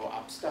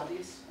follow-up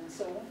studies and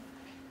so on.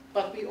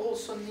 But we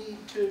also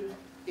need to,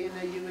 in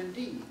a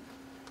UND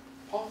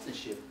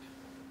partnership,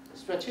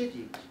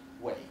 strategic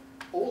way,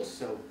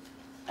 also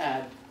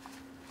add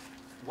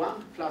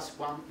 1 +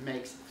 1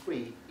 makes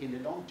 3 in the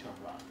long-term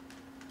run.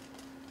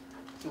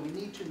 So we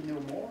need to know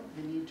more,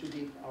 we need to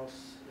deep our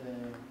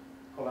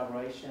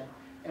collaboration,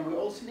 and we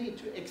also need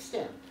to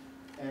extend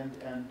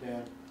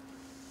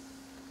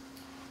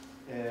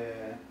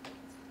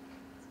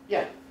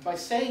yeah, by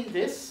saying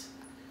this,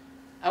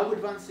 I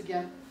would once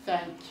again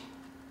thank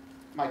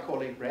my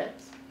colleague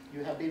Brett.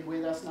 You have been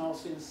with us now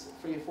since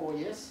 3 or 4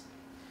 years.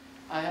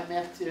 I have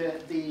met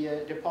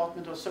the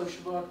Department of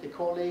Social Work, the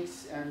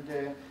colleagues,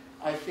 and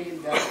I feel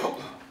that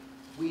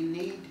we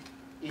need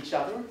each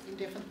other in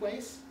different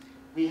ways.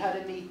 We had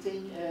a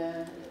meeting,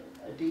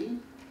 a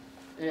dean,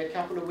 a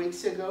couple of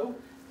weeks ago,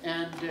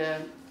 and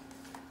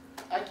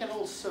I can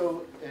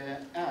also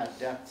add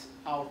that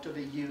out of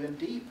a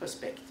UND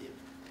perspective,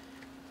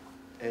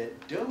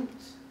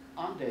 don't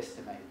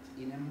underestimate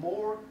in a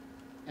more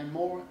and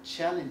more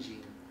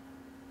challenging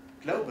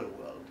global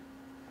world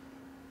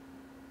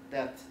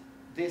that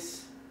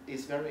this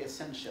is very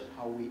essential,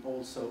 how we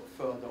also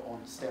further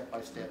on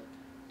step-by-step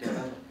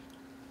develop.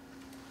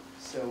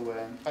 So,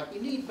 but we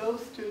need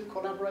both to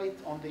collaborate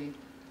on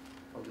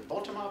from the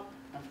bottom up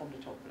and from the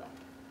top down.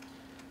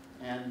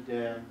 And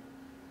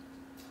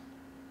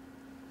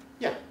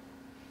yeah,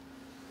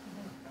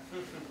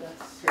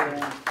 that's.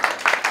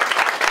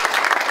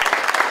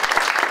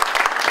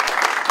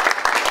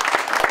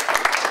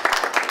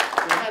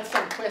 We had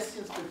some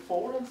questions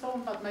before and so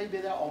on, but maybe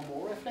there are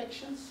more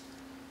reflections.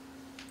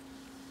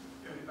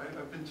 Yeah,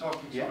 I've been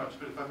talking too much,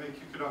 but if I may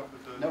kick it off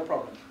with No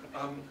problem.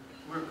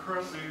 We're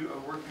currently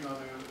working on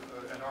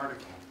an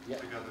article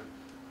together.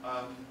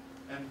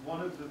 And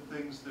one of the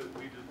things that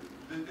we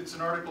did, it's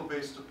an article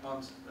based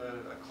upon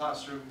a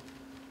classroom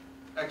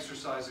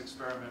exercise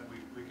experiment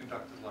we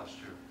conducted last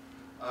year.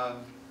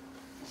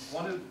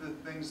 One of the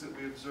things that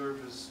we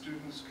observed is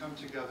students come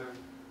together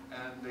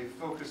and they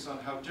focus on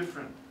how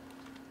different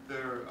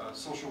their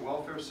social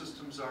welfare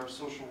systems are,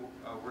 social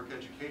work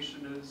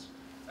education is.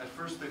 At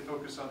first they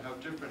focus on how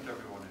different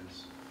everyone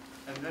is.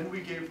 And then we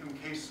gave them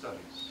case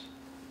studies.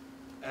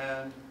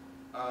 And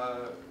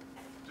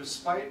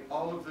despite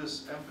all of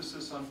this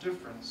emphasis on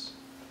difference,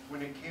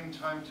 when it came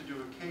time to do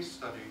a case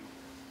study,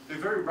 they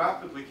very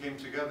rapidly came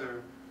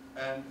together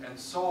and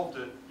solved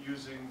it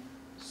using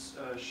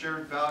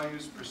shared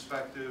values,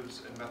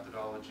 perspectives, and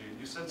methodology. And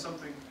you said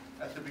something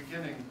at the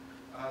beginning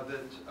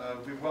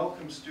that we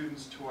welcome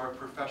students to our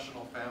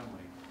professional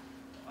family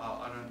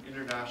on an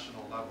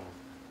international level.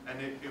 And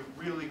it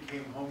really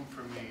came home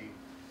for me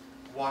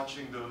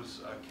watching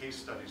those case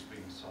studies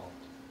being solved,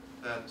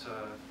 that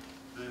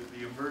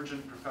the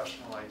emergent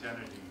professional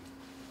identity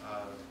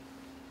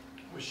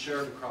was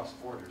shared across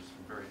borders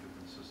from very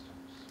different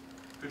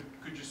systems.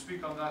 Could you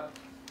speak on that,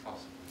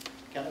 possibly?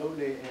 Can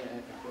only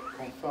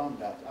confirm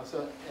that.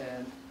 Also,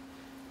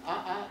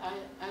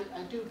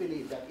 I do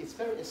believe that it's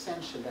very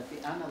essential that we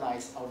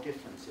analyze our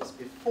differences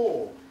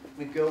before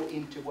we go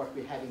into what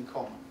we have in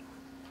common.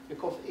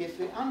 Because if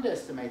we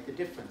underestimate the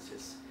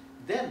differences,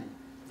 then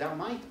there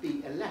might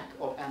be a lack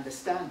of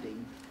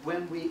understanding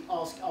when we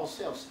ask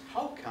ourselves,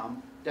 how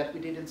come that we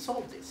didn't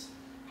solve this?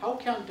 How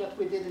come that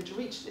we didn't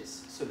reach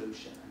this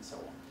solution, and so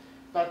on?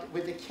 But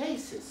with the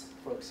cases,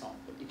 for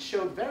example, it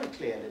showed very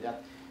clearly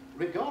that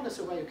regardless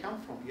of where you come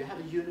from, you have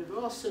a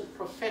universal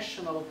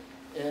professional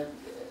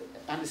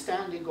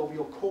understanding of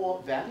your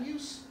core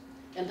values,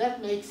 and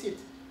that makes it,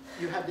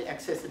 you have the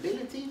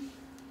accessibility,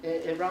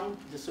 around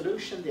the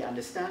solution, the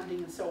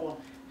understanding, and so on.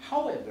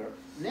 However,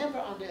 never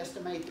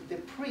underestimate the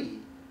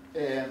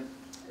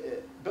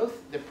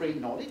both the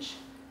pre-knowledge,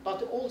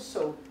 but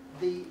also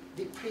the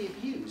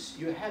pre-views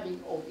you're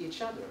having of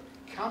each other,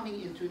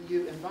 coming into a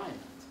new environment.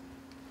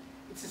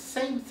 It's the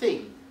same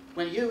thing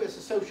when you as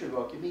a social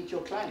worker meet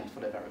your client for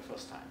the very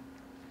first time,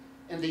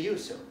 and the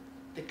user.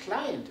 The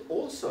client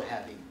also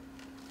having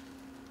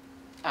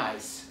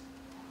eyes,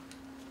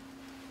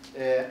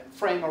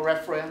 frame of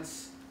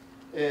reference,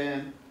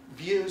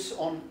 views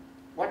on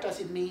what does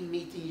it mean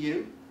meeting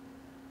you.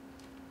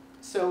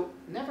 So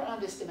never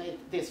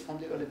underestimate this from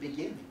the early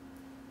beginning.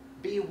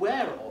 Be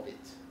aware of it.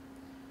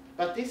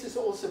 But this is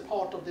also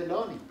part of the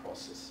learning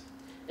process.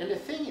 And the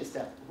thing is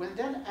that when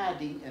then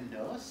adding a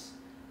nurse,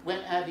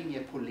 when adding a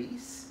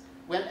police,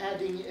 when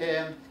adding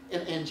an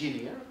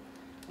engineer,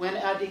 when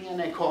adding an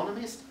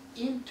economist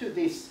into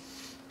this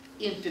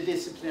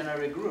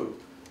interdisciplinary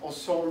group of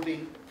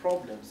solving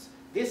problems,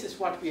 this is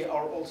what we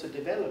are also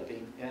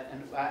developing,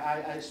 and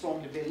I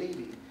strongly believe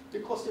in,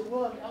 because the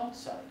world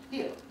outside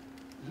here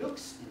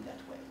looks in that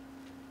way.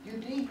 You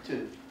need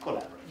to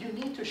collaborate. You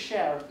need to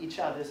share each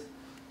other's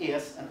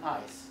ears and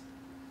eyes.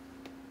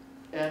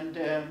 And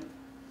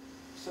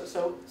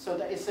so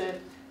there is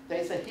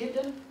a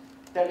hidden,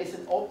 there is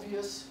an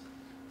obvious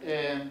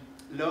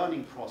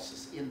learning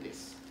process in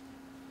this.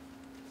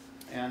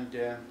 And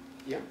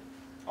yeah.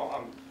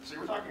 Oh, so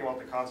you were talking about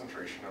the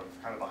concentration of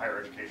kind of the higher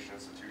education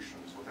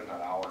institutions within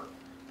that hour.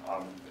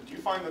 Do you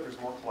find that there's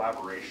more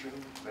collaboration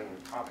than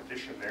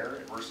competition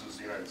there versus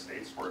the United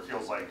States, where it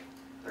feels like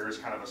there is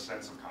kind of a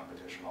sense of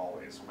competition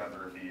always,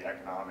 whether it be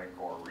economic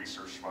or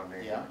research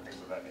funding, Yeah. or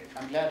things of that nature?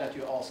 I'm glad that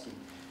you're asking.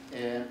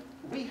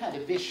 We had a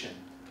vision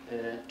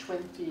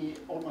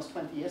almost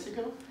 20 years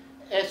ago.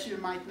 As you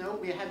might know,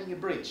 we're having a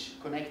bridge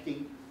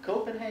connecting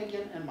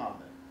Copenhagen and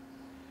Malmo.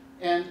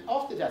 And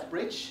after that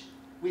bridge,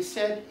 we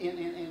said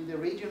in the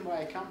region where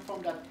I come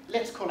from that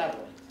let's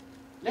collaborate.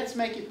 Let's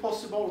make it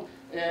possible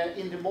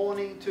in the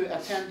morning to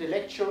attend a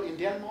lecture in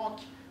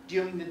Denmark,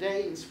 during the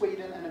day in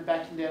Sweden, and then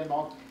back in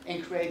Denmark,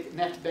 and create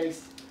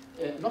net-based,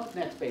 not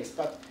net-based,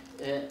 but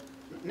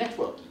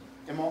networking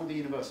among the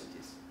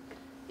universities.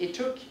 It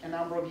took a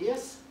number of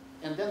years,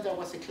 and then there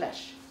was a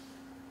clash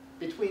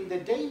between the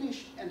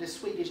Danish and the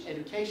Swedish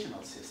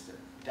educational system.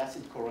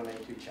 Doesn't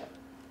correlate to each other.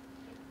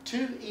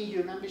 2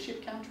 EU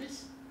membership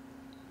countries,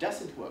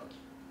 doesn't work.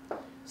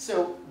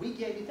 So we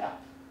gave it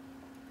up.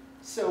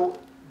 So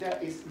there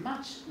is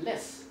much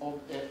less of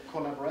a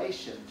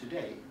collaboration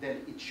today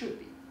than it should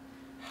be.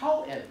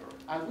 However,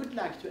 I would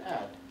like to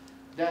add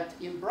that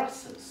in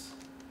Brussels,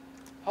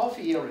 half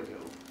a year ago,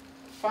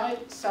 5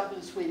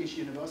 southern Swedish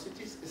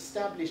universities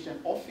established an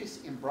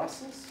office in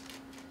Brussels,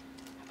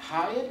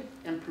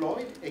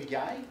 employed a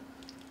guy,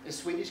 a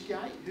Swedish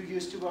guy, who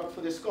used to work for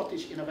the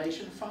Scottish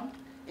Innovation Fund,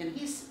 and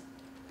his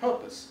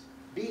purpose,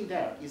 being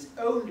there, is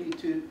only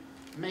to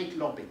make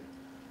lobbying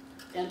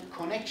and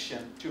connection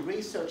to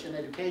research and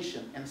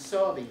education and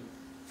serving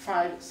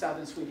 5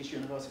 southern Swedish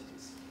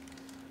universities.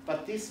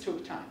 But this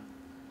took time,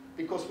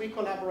 because we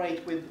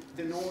collaborate with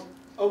the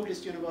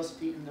oldest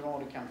university in the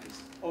Nordic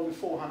countries, over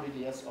 400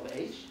 years of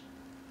age,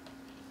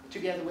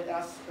 together with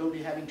us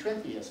only having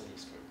 20 years of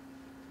history.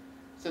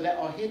 So there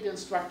are hidden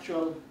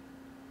structural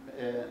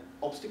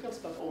obstacles,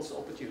 but also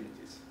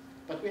opportunities.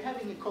 But we're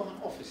having a common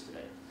office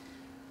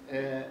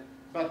today.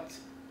 But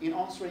in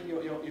answering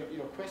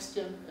your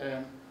question,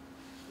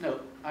 no,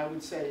 I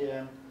would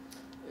say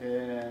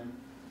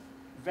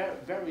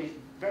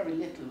very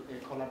little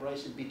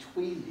collaboration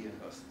between the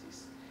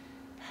universities.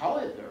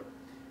 However,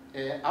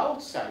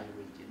 outside the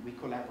region, we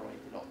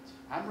collaborate a lot.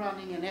 I'm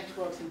running a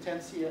network in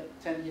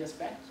 10 years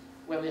back,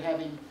 where we're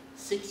having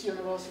 6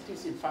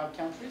 universities in 5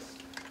 countries.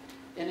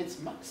 And it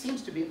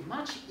seems to be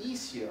much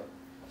easier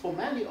for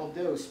many of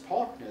those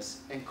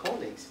partners and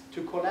colleagues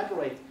to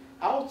collaborate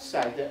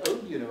outside their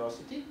own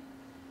university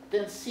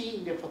than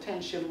seeing the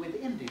potential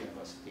within the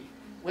university,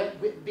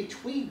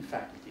 between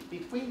faculty,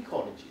 between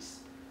colleges.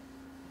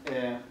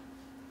 And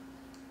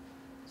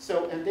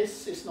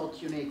this is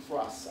not unique for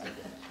us, I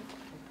think.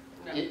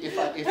 No.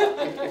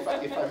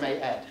 If I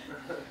may add.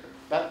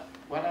 But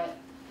what I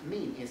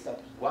mean is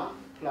that 1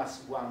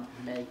 + 1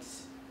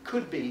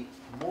 could be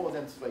more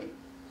than 3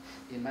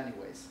 in many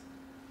ways.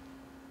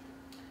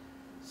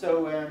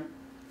 So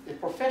the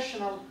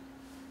professional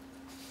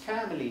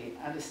family,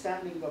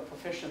 understanding of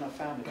professional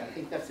family, I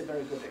think that's a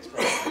very good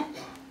expression.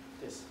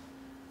 This.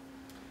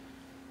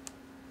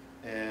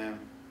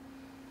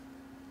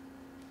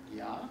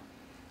 Yeah.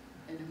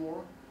 Any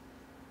more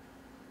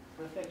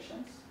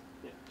reflections?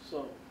 Yeah.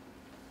 So,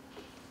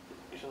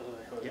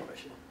 Yeah.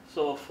 question.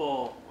 So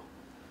for,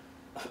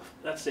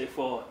 let's say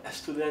for a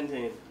student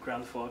in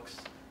Grand Forks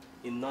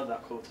in North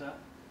Dakota,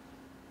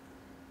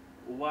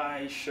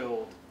 why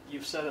should,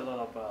 you've said a lot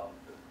about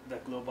the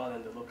global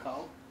and the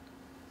local,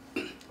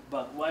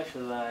 but why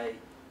should I,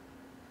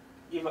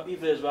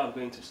 if there's where I'm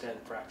going to stay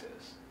and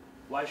practice,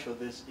 why should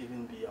this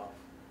even be of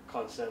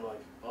concern or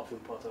of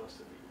importance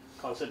to me,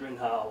 considering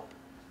how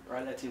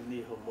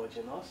relatively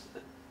homogeneous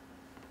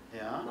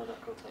Yeah. North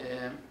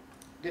Dakota.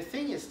 The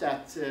thing is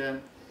that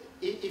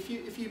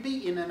if you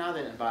be in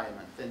another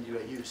environment than you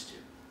are used to,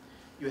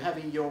 you have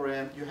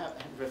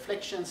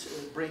reflections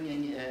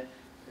bringing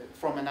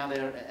from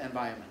another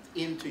environment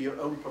into your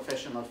own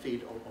professional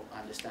field of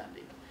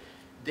understanding,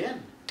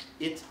 then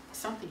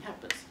something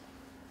happens.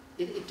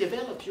 It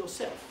develops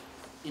yourself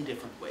in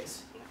different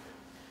ways.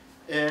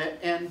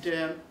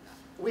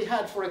 We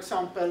had, for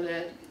example,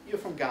 you're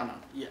from Ghana.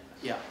 Yeah.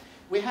 Yeah.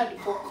 We had,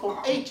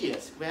 for 8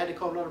 years, we had a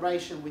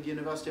collaboration with the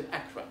University of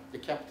Accra, the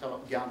capital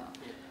of Ghana.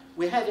 Yeah.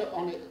 We had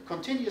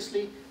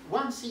continuously,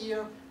 once a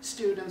year,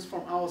 students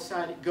from our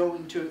side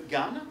going to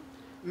Ghana,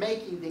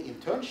 making the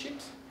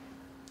internships.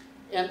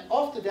 And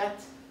after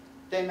that,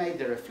 they made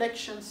the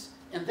reflections,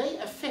 and they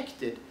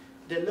affected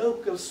the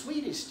local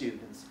Swedish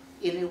students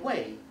in a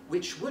way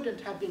which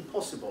wouldn't have been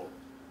possible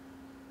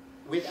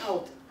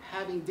without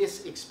having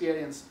this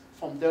experience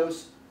from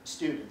those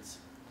students.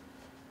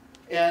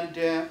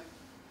 And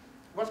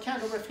what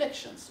kind of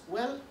reflections?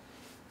 Well,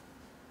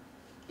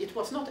 it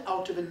was not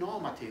out of a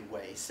normative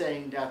way,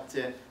 saying that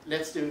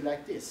let's do it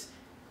like this.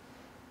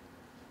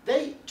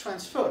 They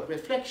transferred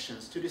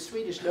reflections to the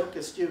Swedish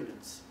local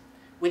students,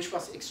 which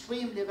was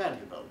extremely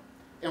valuable.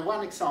 And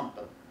one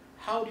example,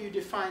 how do you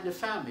define the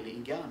family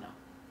in Ghana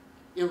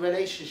in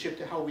relationship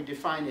to how we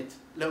define it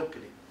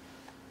locally?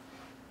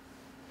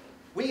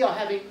 We are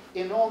having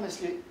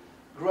enormously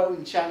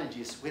growing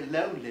challenges with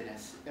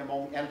loneliness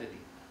among elderly,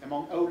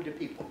 among older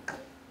people.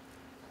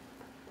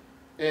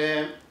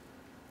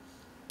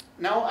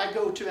 Now I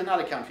go to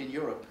another country in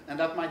Europe, and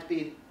that might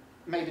be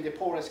maybe the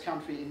poorest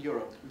country in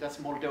Europe. That's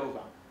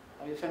Moldova.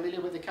 Are you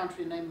familiar with the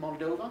country named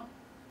Moldova?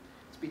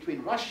 It's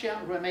between Russia,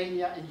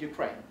 Romania, and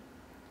Ukraine.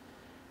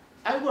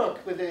 I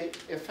worked with a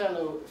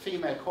fellow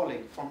female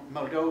colleague from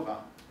Moldova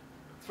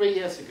 3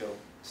 years ago.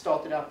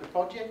 Started up a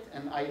project,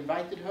 and I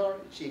invited her.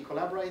 She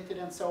collaborated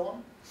and so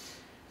on.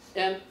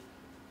 And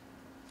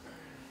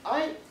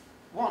I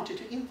wanted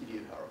to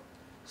interview her.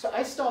 So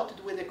I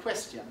started with a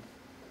question.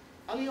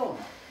 Aliona,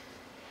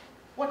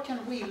 what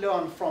can we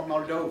learn from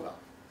Moldova?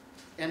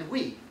 And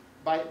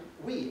by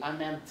we, I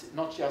meant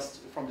not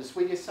just from the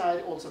Swedish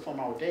side, also from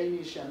our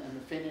Danish and the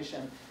Finnish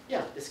and,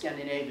 yeah, the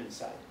Scandinavian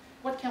side.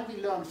 What can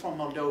we learn from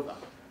Moldova?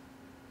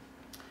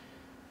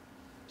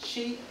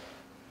 She,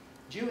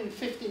 during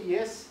 15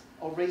 years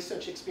of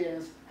research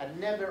experience, had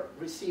never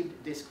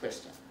received this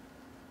question,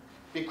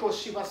 because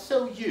she was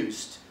so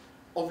used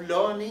of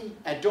learning,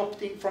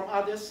 adopting from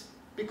others,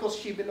 because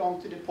she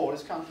belonged to the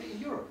poorest country in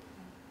Europe.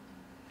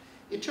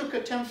 It took her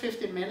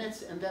 10-15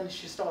 minutes, and then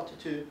she started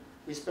to,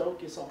 we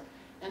spoke and so on,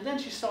 and then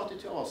she started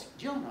to ask,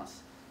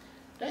 Jonas,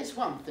 there is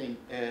one thing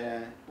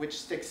which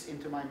sticks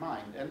into my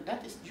mind, and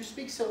that is, you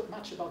speak so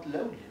much about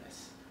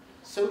loneliness,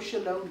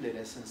 social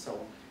loneliness and so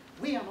on.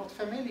 We are not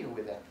familiar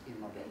with that in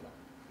Moldova.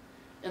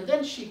 And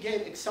then she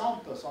gave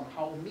examples on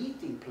how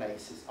meeting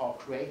places are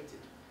created,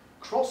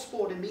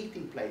 cross-border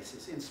meeting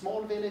places in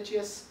small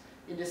villages,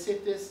 in the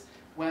cities,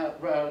 where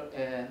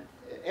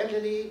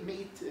elderly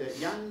meet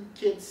young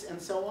kids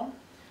and so on.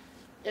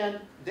 And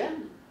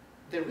then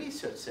the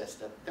research says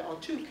that there are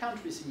 2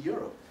 countries in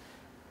Europe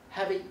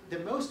having the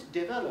most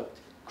developed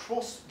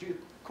do you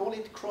call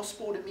it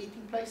cross-border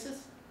meeting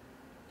places?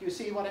 Do you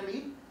see what I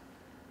mean?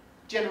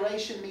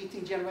 Generation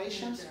meeting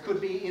generations, could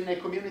be in a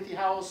community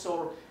house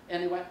or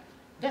anywhere.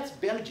 That's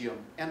Belgium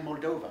and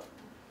Moldova.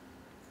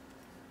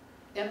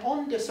 And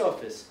on the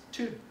surface,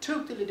 2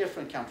 totally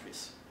different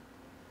countries.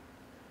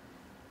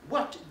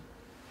 What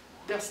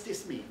does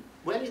this mean?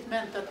 Well, it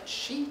meant that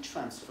she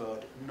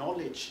transferred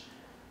knowledge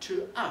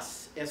to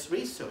us as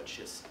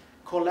researchers,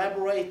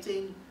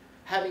 collaborating,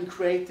 having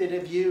created a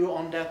view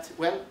on that,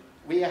 well,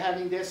 we are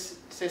having this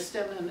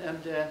system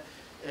and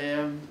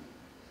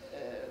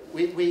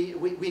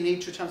we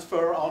need to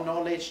transfer our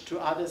knowledge to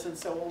others and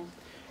so on.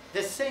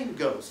 The same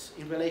goes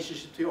in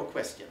relationship to your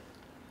question.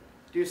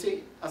 Do you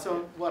see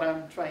also what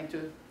I'm trying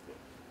to...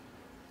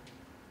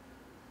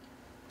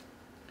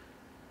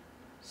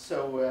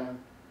 So,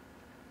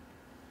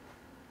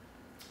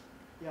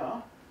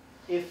 yeah,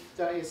 if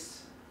there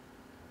is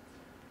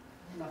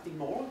nothing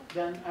more,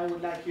 then I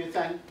would like to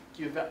thank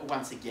you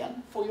once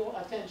again for your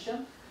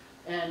attention,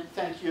 and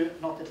thank you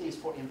not at least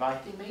for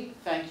inviting me.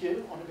 Thank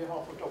you on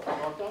behalf of Dr.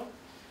 Bartel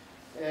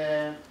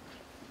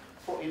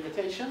for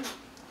invitation.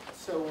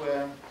 So,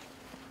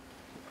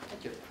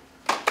 thank you.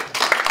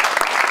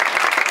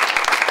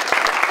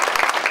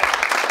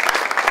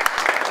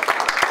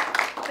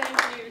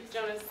 Thank you,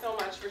 Jonas, so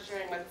much for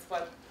sharing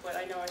what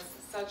I know is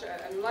such an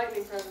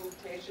enlightening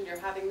presentation. You're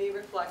having me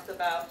reflect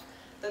about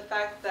the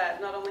fact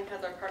that not only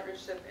has our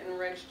partnership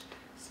enriched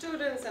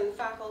students and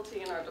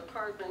faculty in our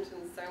department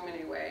in so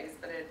many ways,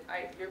 but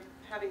you're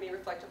having me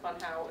reflect upon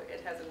how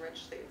it has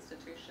enriched the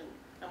institution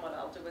and what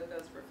I'll do with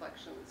those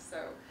reflections.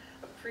 So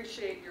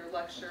appreciate your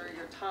lecture,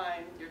 your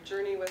time, your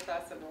journey with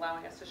us, and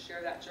allowing us to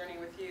share that journey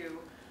with you.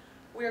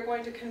 We are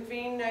going to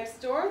convene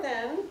next door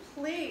then.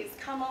 Please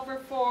come over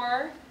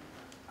for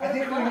I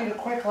think we need a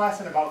quick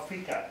lesson about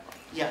fika.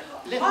 Yeah,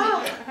 let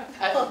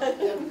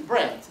me,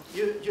 Brent,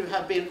 you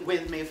have been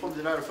with me from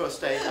the very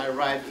first day I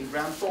arrived in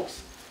Grand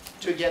Forks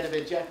together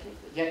with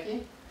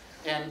Jackie,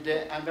 and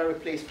I'm very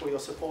pleased for your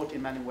support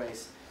in many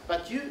ways.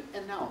 But you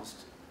announced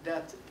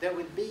that there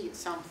will be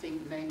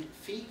something named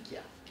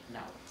fika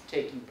now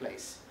taking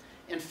place.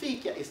 And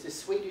fika is the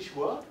Swedish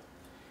word.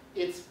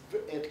 It's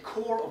at the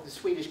core of the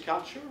Swedish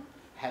culture,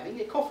 having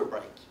a coffee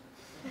break.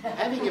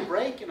 Having a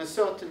break in a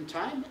certain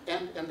time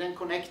and then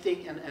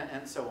connecting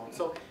and so on.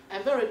 So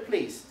I'm very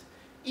pleased.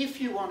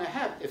 If you want to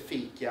have a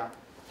fika,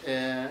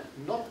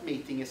 not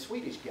meeting a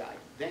Swedish guy,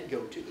 then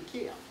go to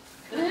IKEA.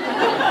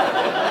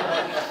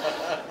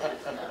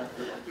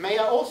 May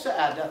I also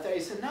add that there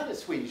is another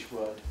Swedish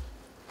word,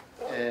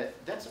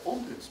 that's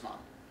ombudsman.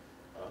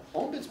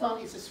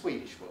 Ombudsman is a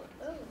Swedish word,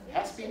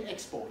 has been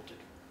exported.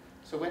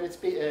 So when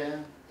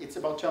it's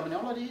about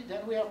terminology,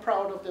 then we are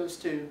proud of those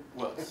two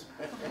words.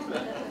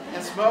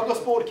 And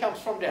smörgåsbord comes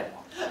from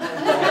Denmark.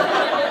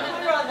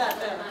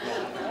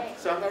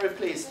 So I'm very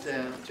pleased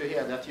to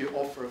hear that you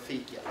offer a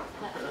fika.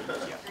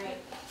 Great.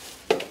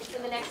 It's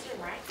in the next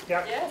room, right?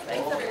 Yeah. Yes,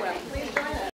 thanks everyone. Please join us.